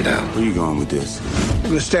fight it out. Where you going with this? I'm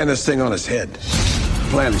gonna stand this thing on his head. The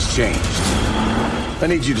plan has changed. I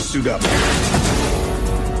need you to suit up.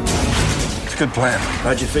 It's a good plan.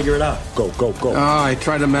 How'd you figure it out? Go, go, go. I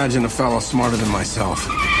tried to imagine a fellow smarter than myself.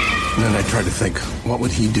 And then I tried to think, what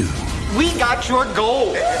would he do? We got your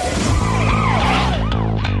gold.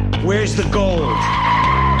 Where's the gold?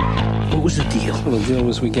 What was the deal? Well, the deal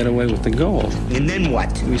was we get away with the gold. And then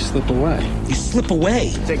what? We slip away. You slip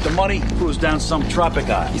away. Take the money, cruise down some tropic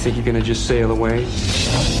island. You think you're gonna just sail away?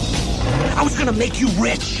 I was gonna make you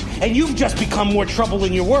rich, and you've just become more trouble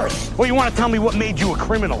than you're worth. Or you want to tell me what made you a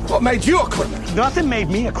criminal? What made you a criminal? Nothing made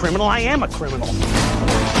me a criminal. I am a criminal.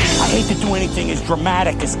 I hate to do anything as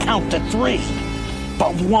dramatic as count to 3.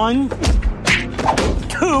 But 1,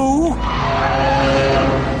 2,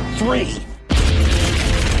 3.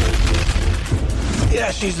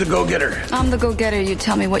 Yeah, she's the go-getter. I'm the go-getter. You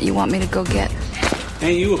tell me what you want me to go get.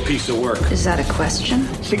 Ain't you a piece of work? Is that a question?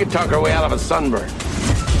 She could talk her way out of a sunburn.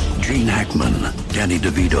 Gene Hackman, Danny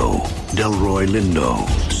DeVito, Delroy Lindo,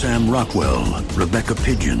 Sam Rockwell, Rebecca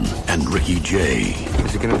Pidgeon, and Ricky Jay.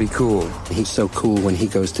 Is it gonna be cool? He's so cool when he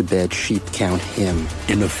goes to bed, sheep count him.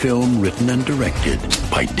 In a film written and directed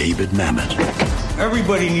by David Mamet.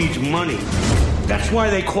 Everybody needs money. That's why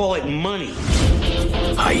they call it money.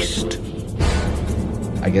 Heist.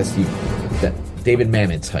 I guess that David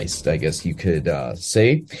Mamet's Heist, I guess you could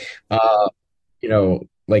say.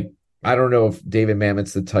 Like, I don't know if David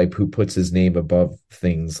Mamet's the type who puts his name above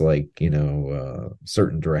things like,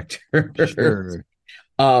 certain directors. Sure.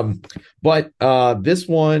 But this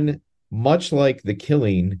one, much like The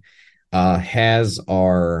Killing, has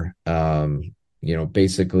our,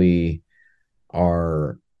 basically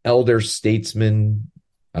our elder statesman,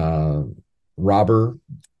 robber,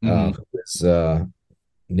 who is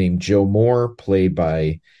named Joe Moore, played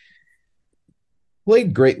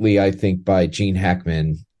greatly, I think, by Gene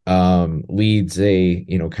Hackman. Leads a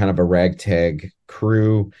kind of a ragtag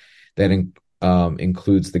crew that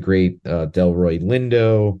includes the great Delroy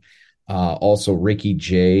Lindo, also Ricky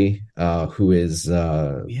Jay, who is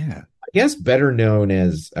I guess better known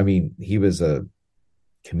as, he was a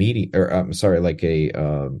comedian, or I'm sorry, like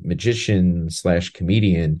a magician /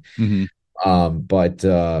 comedian. But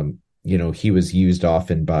he was used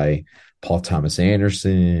often by Paul Thomas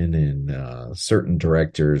Anderson and certain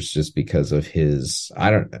directors just because of his,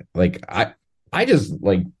 I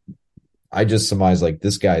just surmise like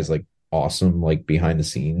this guy's like awesome, like behind the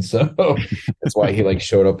scenes. So that's why he like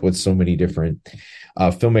showed up with so many different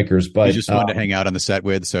filmmakers. But he just wanted to hang out on the set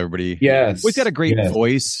with, so everybody. Yes, he's got a great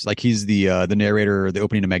voice. Like he's the narrator, the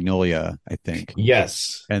opening of Magnolia, I think.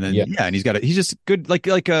 Yes, and then and he's just good. Like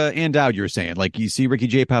Ann Dowd, you were saying. Like you see Ricky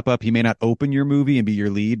Jay pop up, he may not open your movie and be your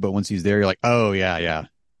lead, but once he's there, you're like, oh yeah.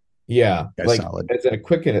 Like solid. As a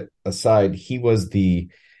quick aside,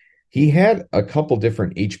 he had a couple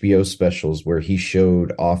different HBO specials where he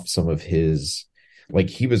showed off some of his. Like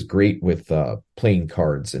he was great with playing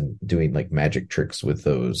cards and doing like magic tricks with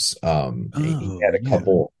those. He had a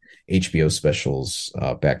couple HBO specials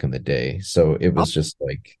back in the day. So it was just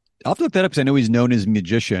like, I'll have to look that up because I know he's known as a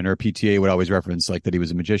magician, or PTA would always reference like that he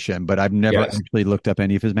was a magician, but I've never actually looked up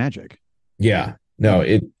any of his magic. Yeah. No,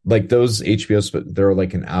 it like those HBO, they're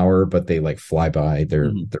like an hour, but they like fly by.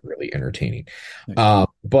 They're really entertaining. Nice.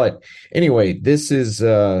 But anyway, this is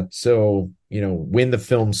when the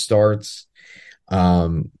film starts,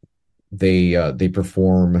 they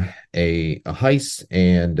perform a heist,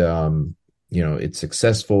 and it's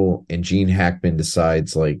successful, and Gene Hackman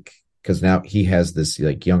decides, like, because now he has this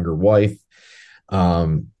like younger wife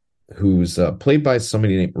um, who's played by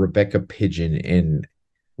somebody named Rebecca Pigeon. And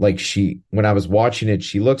like when I was watching it,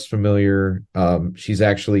 she looks familiar. She's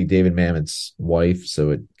actually David Mamet's wife,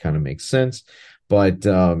 so it kind of makes sense. But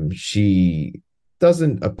she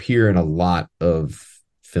doesn't appear in a lot of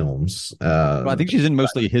films. Well, I think she's in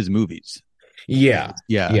mostly his movies. Yeah.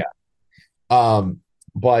 Yeah. Yeah.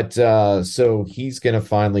 But so he's gonna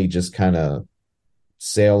finally just kind of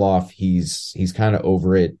sail off. He's kind of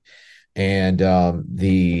over it. And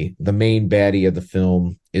the main baddie of the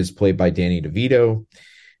film is played by Danny DeVito.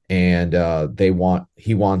 And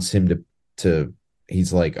he wants him to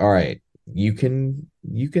he's like, all right, you can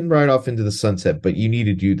ride off into the sunset, but you need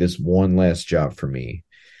to do this one last job for me.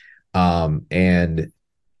 And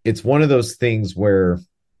it's one of those things where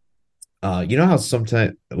you know how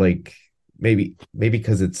sometimes, like, maybe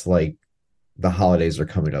because it's like the holidays are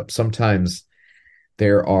coming up, sometimes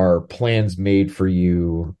there are plans made for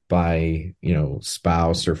you by,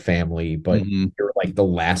 spouse or family, but you're like the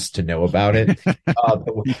last to know about it.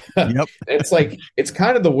 Yep. It's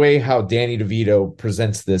kind of the way how Danny DeVito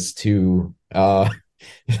presents this to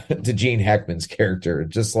to Gene Hackman's character.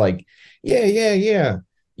 Just like, yeah,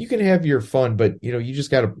 you can have your fun, but you just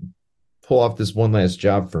got to pull off this one last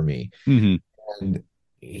job for me. And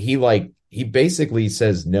he basically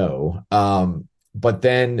says no, but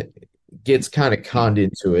then gets kind of conned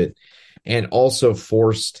into it, and also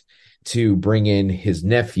forced to bring in his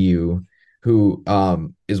nephew, who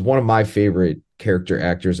is one of my favorite character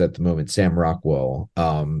actors at the moment, Sam Rockwell.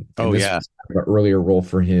 Was an earlier role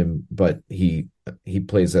for him, but he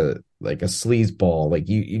plays a sleazeball. Like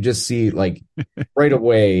you just see like right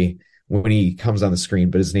away when he comes on the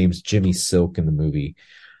screen, but his name's Jimmy Silk in the movie.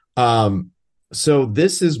 So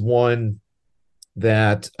this is one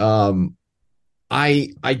that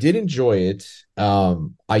I did enjoy it.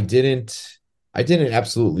 I didn't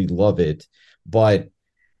absolutely love it, but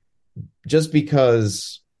just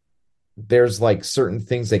because there's like certain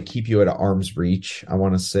things that keep you at arm's reach, I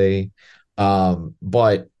want to say.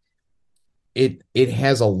 But it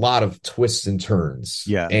has a lot of twists and turns.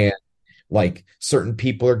 Yeah. And like certain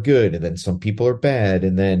people are good and then some people are bad.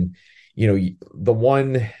 And then, the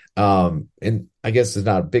one, and I guess it's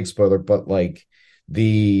not a big spoiler, but like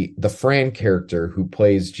the Fran character who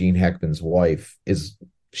plays Gene Hackman's wife,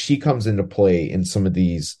 she comes into play in some of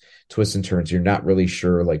these twists and turns. You're not really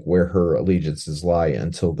sure like where her allegiances lie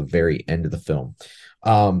until the very end of the film.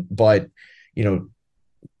 But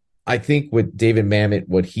I think with David Mamet,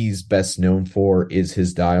 what he's best known for is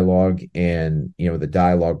his dialogue, and the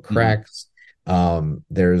dialogue cracks.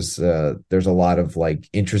 There's a lot of like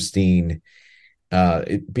interesting,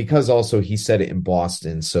 because also he said it in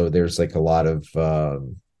Boston, so there's like a lot of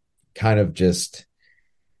kind of just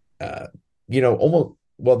almost,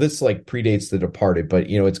 well, this like predates The Departed, but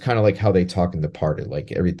it's kind of like how they talk in Departed,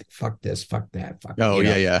 like everything, fuck this, fuck that, fuck.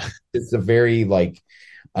 Yeah. It's a very like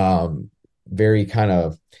very kind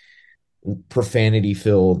of profanity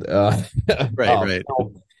filled right.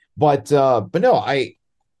 But no, I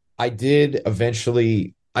did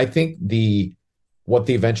eventually, I think what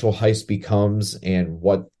the eventual heist becomes and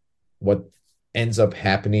what ends up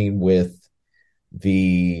happening with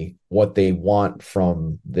what they want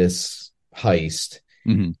from this heist,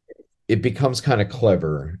 it becomes kind of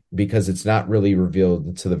clever because it's not really revealed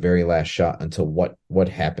until the very last shot until what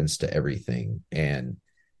happens to everything. And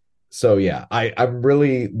so, yeah, I'm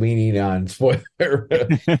really leaning on spoiler.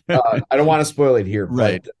 I don't want to spoil it here,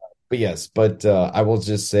 right? But yes, I will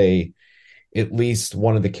just say at least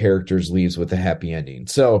one of the characters leaves with a happy ending.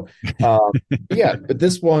 So, yeah, but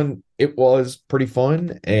this one, it was pretty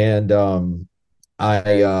fun, and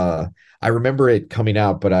I remember it coming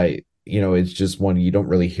out, but it's just one you don't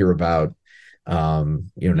really hear about, now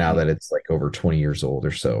that it's like over 20 years old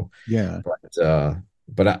or so. Yeah,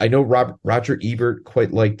 but I know Roger Ebert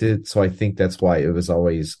quite liked it, so I think that's why it was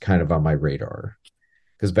always kind of on my radar.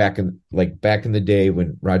 Because back in the day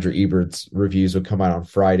when Roger Ebert's reviews would come out on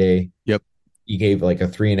Friday, yep, he gave like a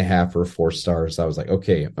 3.5 or 4 stars. I was like,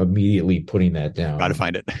 okay, immediately putting that down. Gotta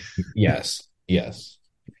find it. Yes.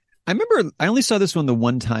 I remember I only saw this one the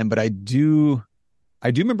one time, but I do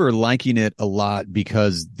remember liking it a lot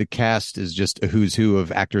because the cast is just a who's who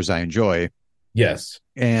of actors I enjoy. Yes,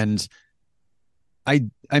 and I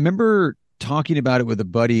remember talking about it with a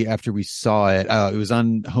buddy after we saw it. It was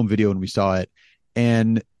on home video when we saw it,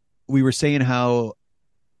 and we were saying how,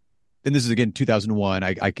 and this is again 2001.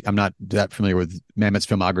 I'm not that familiar with Mamet's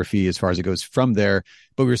filmography as far as it goes from there,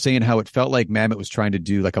 but we were saying how it felt like Mamet was trying to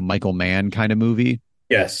do like a Michael Mann kind of movie,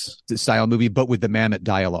 yes, style movie, but with the Mamet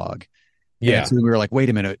dialogue. Yeah. And so we were like, wait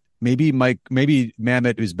a minute, maybe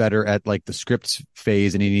Mamet is better at like the scripts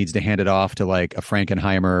phase, and he needs to hand it off to like a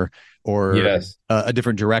Frankenheimer or Yes. a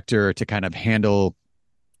different director to kind of handle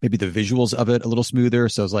maybe the visuals of it a little smoother.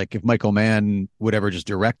 So it's like if Michael Mann would ever just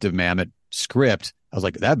direct a Mamet script, I was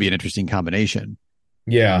like, that'd be an interesting combination.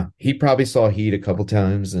 Yeah, he probably saw Heat a couple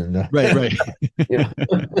times, and Right. yeah.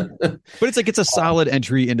 But it's like it's a solid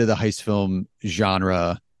entry into the heist film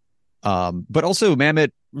genre. But also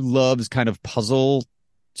Mamet loves kind of puzzle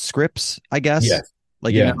scripts, I guess. Yes.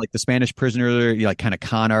 Like Yeah. even like The Spanish Prisoner, like kind of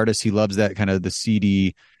con artist. He loves that kind of the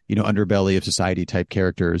seedy, underbelly of society type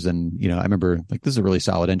characters. And I remember like this is a really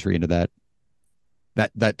solid entry into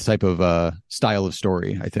that type of style of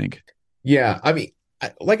story, I think. Yeah, I mean,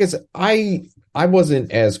 like I said, I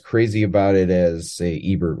wasn't as crazy about it as say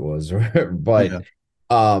Ebert was, but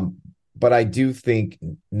but I do think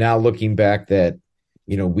now looking back that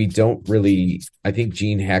we don't really. I think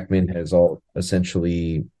Gene Hackman has all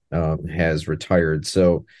essentially has retired.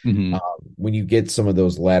 So when you get some of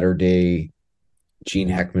those latter day Gene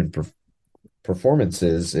Hackman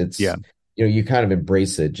performances, it's you kind of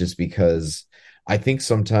embrace it just because I think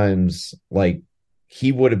sometimes like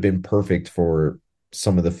he would have been perfect for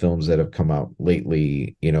some of the films that have come out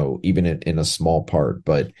lately, even in a small part.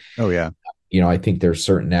 But I think there's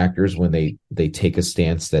certain actors when they take a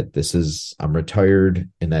stance that this is I'm retired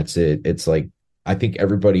and that's it. It's like I think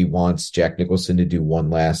everybody wants Jack Nicholson to do one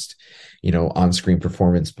last, on-screen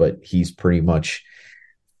performance, but he's pretty much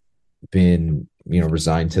been,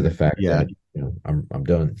 resigned to the fact that I'm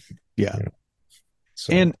done. Yeah.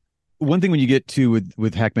 So. And one thing when you get to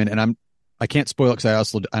with Hackman, and I can't spoil it because I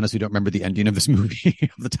also honestly don't remember the ending of this movie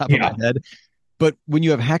off the top of my head. But when you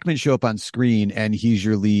have Hackman show up on screen and he's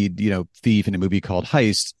your lead, thief in a movie called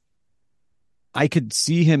Heist, I could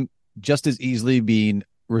see him just as easily being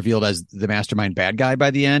revealed as the mastermind bad guy by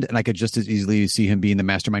the end. And I could just as easily see him being the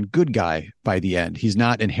mastermind good guy by the end. He's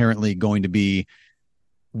not inherently going to be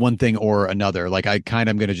one thing or another. Like I kind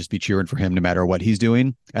of am going to just be cheering for him no matter what he's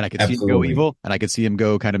doing. And I could see him go evil, and I could see him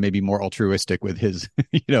go kind of maybe more altruistic with his,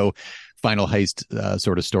 final heist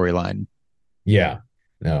sort of storyline. Yeah,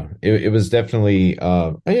 no, it was definitely,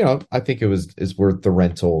 I think it's worth the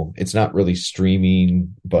rental. It's not really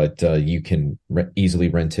streaming, but you can easily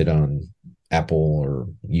rent it on Apple or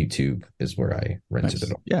YouTube is where I rented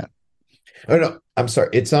it on. Yeah. Oh no, I'm sorry.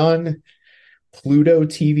 It's on Pluto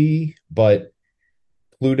TV, but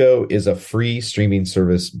Pluto is a free streaming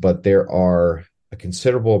service, but there are a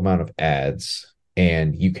considerable amount of ads,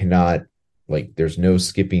 and you cannot there's no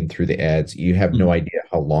skipping through the ads. You have no idea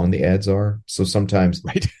how long the ads are. So sometimes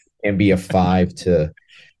it can be a 5 to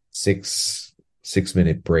 6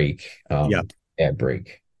 minute break, ad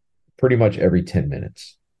break, pretty much every 10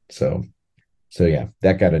 minutes. So yeah,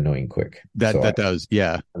 that got annoying quick. That does.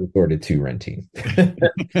 Yeah. I resorted to renting.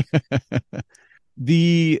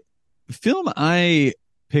 The film I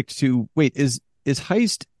picked to is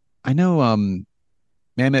Heist. I know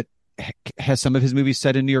Mamet has some of his movies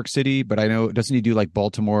set in New York City, but I know doesn't he do like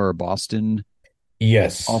Baltimore or Boston?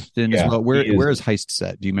 Yes, often as well. Where is Heist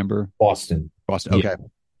set? Do you remember? Boston. Okay. Yeah.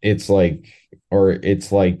 It's like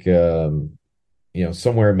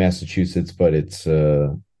somewhere in Massachusetts, but it's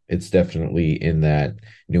definitely in that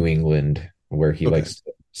New England where he likes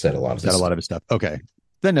to set a lot of his stuff. Okay,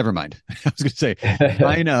 then never mind. I was going to say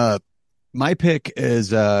mine. My pick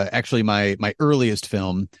is actually my earliest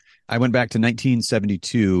film. I went back to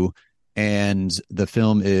 1972, and the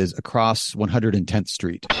film is Across 110th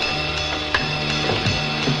Street.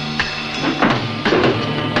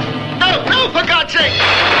 No, for God's sake!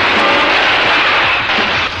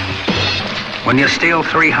 When you steal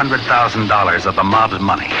 $300,000 of the mob's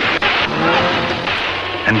money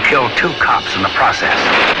and kill 2 cops in the process,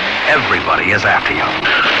 everybody is after you.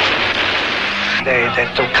 They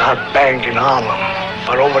took our bank in Harlem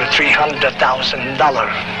for over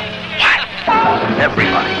 $300,000.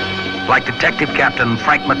 Everybody. Like Detective Captain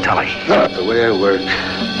Frank Mattelli. The way I work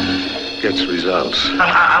gets results.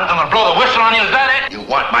 I'm gonna blow the whistle on you, is that it? You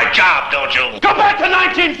want my job, don't you? Go back to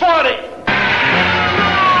 1940!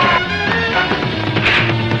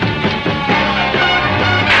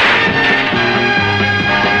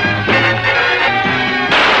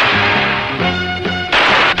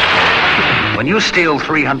 When you steal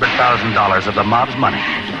 $300,000 of the mob's money,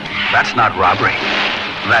 that's not robbery.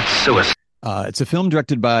 That's suicide. It's a film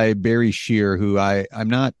directed by Barry Shear, who I'm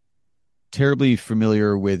not terribly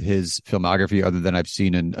familiar with his filmography other than I've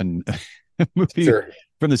seen in a movie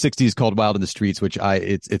from the 60s called Wild in the Streets, which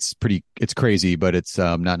it's crazy, but it's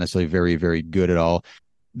not necessarily very, very good at all.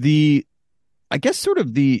 I guess sort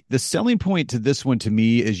of the selling point to this one to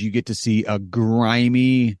me is you get to see a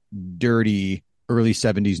grimy, dirty early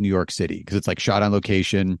 70s New York City, because it's like shot on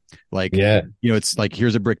location. Like, Yeah. It's like,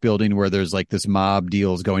 here's a brick building where there's like this mob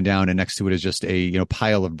deals going down, and next to it is just a,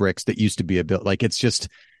 pile of bricks that used to be a build. Like, it's just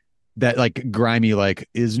that like grimy, like,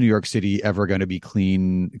 is New York City ever going to be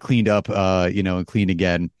cleaned up, and clean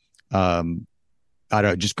again? I don't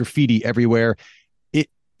know, just graffiti everywhere.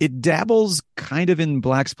 It dabbles kind of in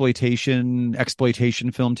exploitation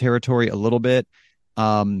film territory a little bit.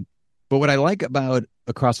 But what I like about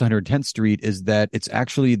Across 110th Street is that it's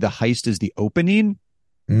actually, the heist is the opening,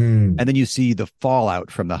 and then you see the fallout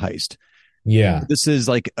from the heist. Yeah. This is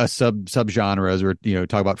like a sub-genres, or,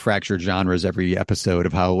 talk about fractured genres every episode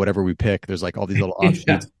of how whatever we pick, there's like all these little offshoots.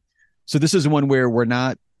 Yeah. So this is one where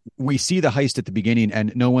we see the heist at the beginning,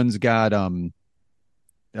 and no one's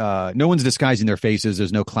disguising their faces.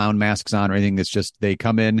 There's no clown masks on or anything. It's just, they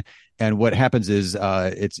come in, and what happens is,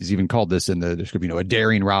 it's even called this in the description, a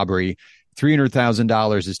daring robbery.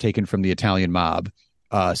 $300,000 is taken from the Italian mob.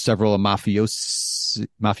 Several mafiosi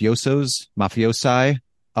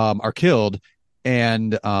are killed,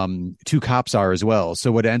 and 2 cops are as well.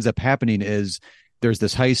 So what ends up happening is, there's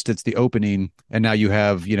this heist, it's the opening, and now you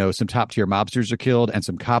have, some top tier mobsters are killed and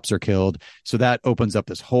some cops are killed. So that opens up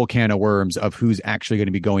this whole can of worms of who's actually going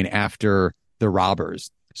to be going after the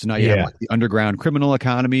robbers. So now you have like the underground criminal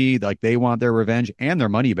economy, like they want their revenge and their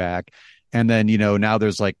money back. And then, now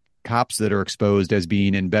there's like cops that are exposed as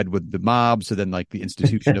being in bed with the mob. So then like the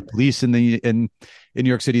institution of police in New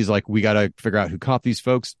York City is like, we got to figure out who caught these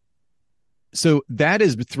folks. So that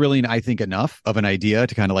is thrilling, I think, enough of an idea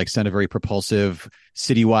to kind of like send a very propulsive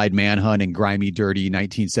citywide manhunt in grimy, dirty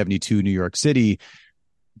 1972 New York City.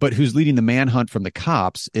 But who's leading the manhunt from the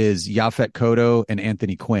cops is Yaphet Kotto and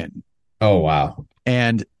Anthony Quinn. Oh, wow.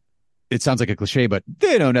 And it sounds like a cliche, but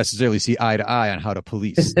they don't necessarily see eye to eye on how to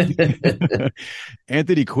police.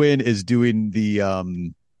 Anthony Quinn is doing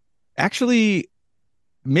the actually,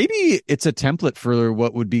 maybe it's a template for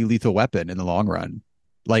what would be Lethal Weapon in the long run.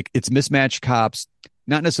 Like, it's mismatched cops,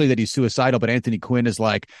 not necessarily that he's suicidal, but Anthony Quinn is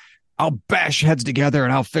like, I'll bash heads together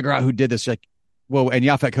and I'll figure out who did this. Like, whoa. And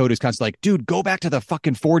Yaphet Kotto is constantly like, dude, go back to the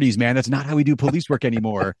fucking 40s, man. That's not how we do police work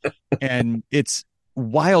anymore. And it's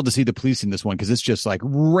wild to see the police in this one, because it's just like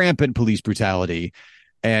rampant police brutality.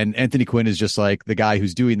 And Anthony Quinn is just like the guy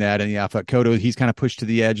who's doing that. And Yaphet Kotto, he's kind of pushed to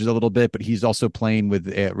the edge a little bit, but he's also playing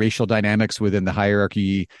with racial dynamics within the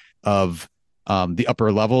hierarchy of the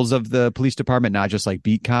upper levels of the police department, not just like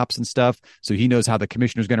beat cops and stuff. So he knows how the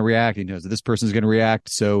commissioner's going to react. He knows that this person's going to react.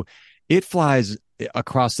 So it flies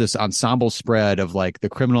across this ensemble spread of like the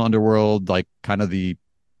criminal underworld, like kind of the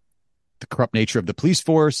corrupt nature of the police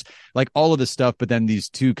force, like all of this stuff. But then these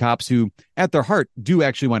 2 cops who at their heart do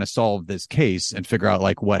actually want to solve this case and figure out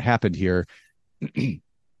like what happened here.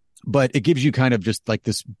 But it gives you kind of just like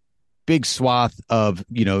this big swath of,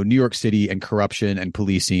 New York City and corruption and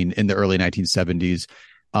policing in the early 1970s,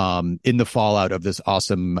 in the fallout of this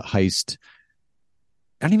awesome heist.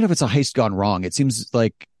 I don't even know if it's a heist gone wrong. It seems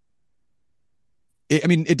like,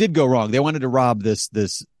 it did go wrong. They wanted to rob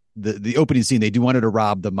the opening scene. They wanted to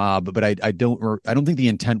rob the mob, but I don't think the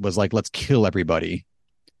intent was like, let's kill everybody.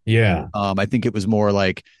 Yeah. I think it was more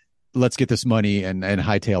like, let's get this money and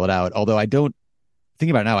hightail it out. Although thinking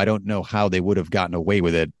about it now, I don't know how they would have gotten away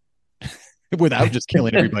with it without just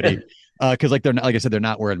killing everybody. Cause like, they're not, like I said, they're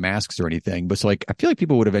not wearing masks or anything, but so like, I feel like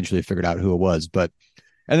people would eventually figured out who it was. But,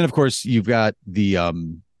 and then of course you've got the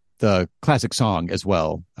classic song as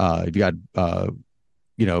well. You've got,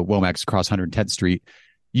 Womack's Across 110th Street,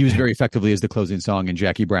 used very effectively as the closing song in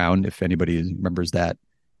Jackie Brown, if anybody remembers that.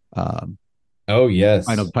 Oh yes.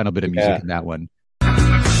 Final bit of music in that one.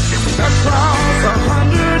 Across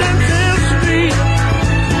 110th Street,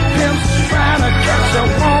 pimps trying to catch a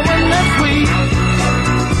woman that's weak.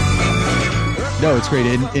 No, it's great.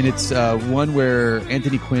 And it's one where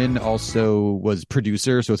Anthony Quinn also was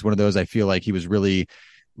producer. So it's one of those, I feel like he was really,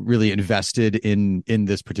 really invested in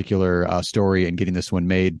this particular story and getting this one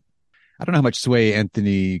made. I don't know how much sway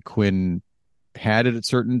Anthony Quinn had at a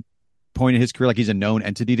certain point in his career. Like, he's a known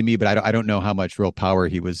entity to me, but I don't know how much real power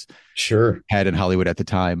he was had in Hollywood at the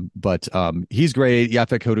time. But he's great.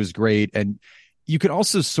 Yaphet Kotto is great. And you can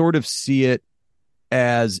also sort of see it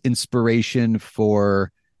as inspiration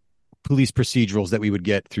for police procedurals that we would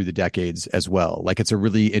get through the decades as well. Like, it's a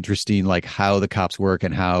really interesting, like, how the cops work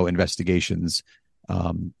and how investigations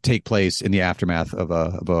take place in the aftermath of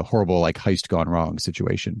a horrible, like, heist gone wrong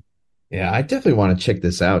situation. Yeah, I definitely want to check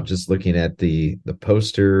this out. Just looking at the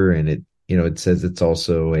poster, and it says it's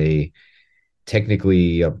also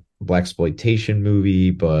technically a blaxploitation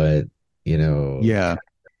movie, but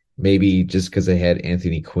maybe just because it had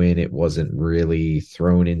Anthony Quinn, it wasn't really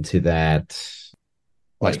thrown into that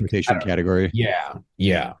exploitation category.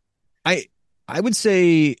 Yeah. I would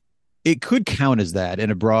say it could count as that in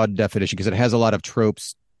a broad definition because it has a lot of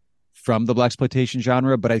tropes from the blaxploitation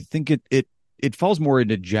genre, but I think it falls more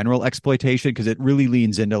into general exploitation because it really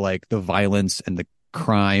leans into like the violence and the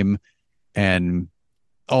crime and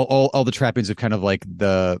all the trappings of kind of like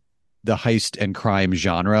the heist and crime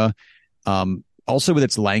genre. Also with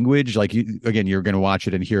its language, like you're going to watch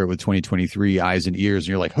it and hear it with 2023 eyes and ears, and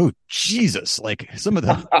you're like, oh Jesus! Like some of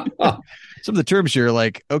the terms here,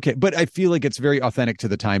 like okay, but I feel like it's very authentic to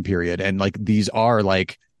the time period, and like these are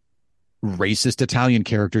like racist Italian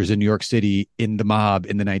characters in New York City in the mob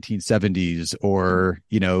in the 1970s, or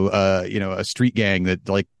a street gang that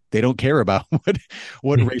like they don't care about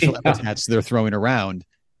what racial epithets they're throwing around.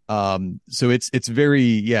 So it's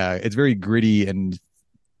very gritty and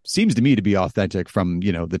seems to me to be authentic from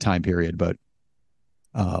the time period, but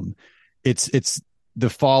it's the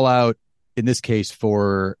fallout in this case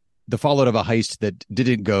for the fallout of a heist that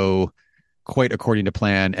didn't go quite according to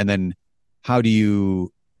plan, and then how does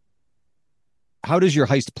your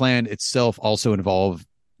heist plan itself also involve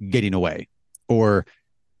getting away, or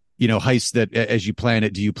heists that as you plan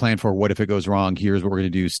it, do you plan for what if it goes wrong? Here's what we're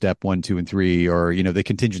going to do, step 1, 2, and 3, or the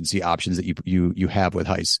contingency options that you have with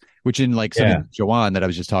heists, which in like Joanne that I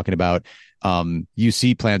was just talking about, you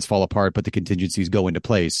see plans fall apart, but the contingencies go into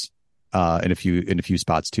place in a few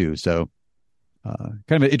spots too. So kind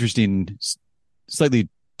of an interesting, slightly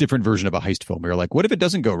different version of a heist film where you're like, what if it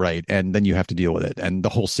doesn't go right? And then you have to deal with it, and the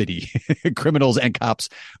whole city, criminals and cops,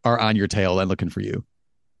 are on your tail and looking for you.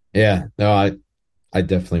 Yeah, no, I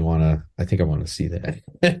definitely I think I want to see that.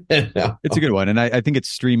 It's a good one. And I think it's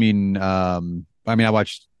streaming. I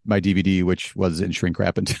watched my DVD, which was in shrink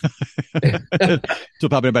wrap until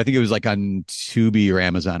popping up. I think it was like on Tubi or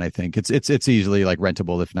Amazon. I think it's easily like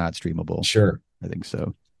rentable, if not streamable. Sure. I think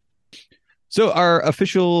so. So our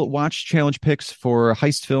official watch challenge picks for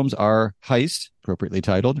heist films are Heist, appropriately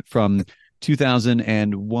titled, from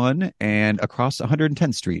 2001, and Across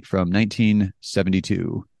 110th Street from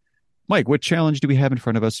 1972. Mike, what challenge do we have in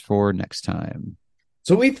front of us for next time?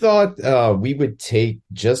 So we thought we would take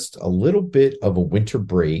just a little bit of a winter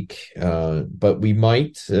break, but we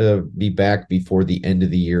might be back before the end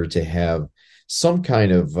of the year to have some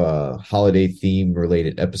kind of holiday theme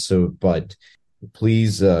related episode. But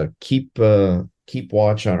please keep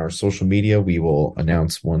watch on our social media. We will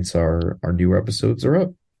announce once our new episodes are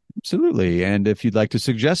up. Absolutely. And if you'd like to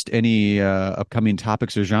suggest any upcoming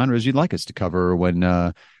topics or genres you'd like us to cover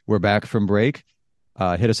when we're back from break,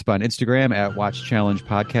 hit us up on Instagram at Watch Challenge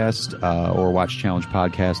Podcast or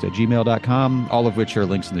watchchallengepodcast@gmail.com, all of which are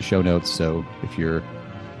links in the show notes. So if you're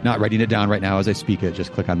not writing it down right now as I speak it,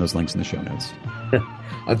 just click on those links in the show notes.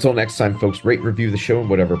 Until next time, folks, rate and review the show in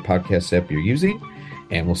whatever podcast app you're using,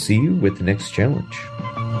 and we'll see you with the next challenge.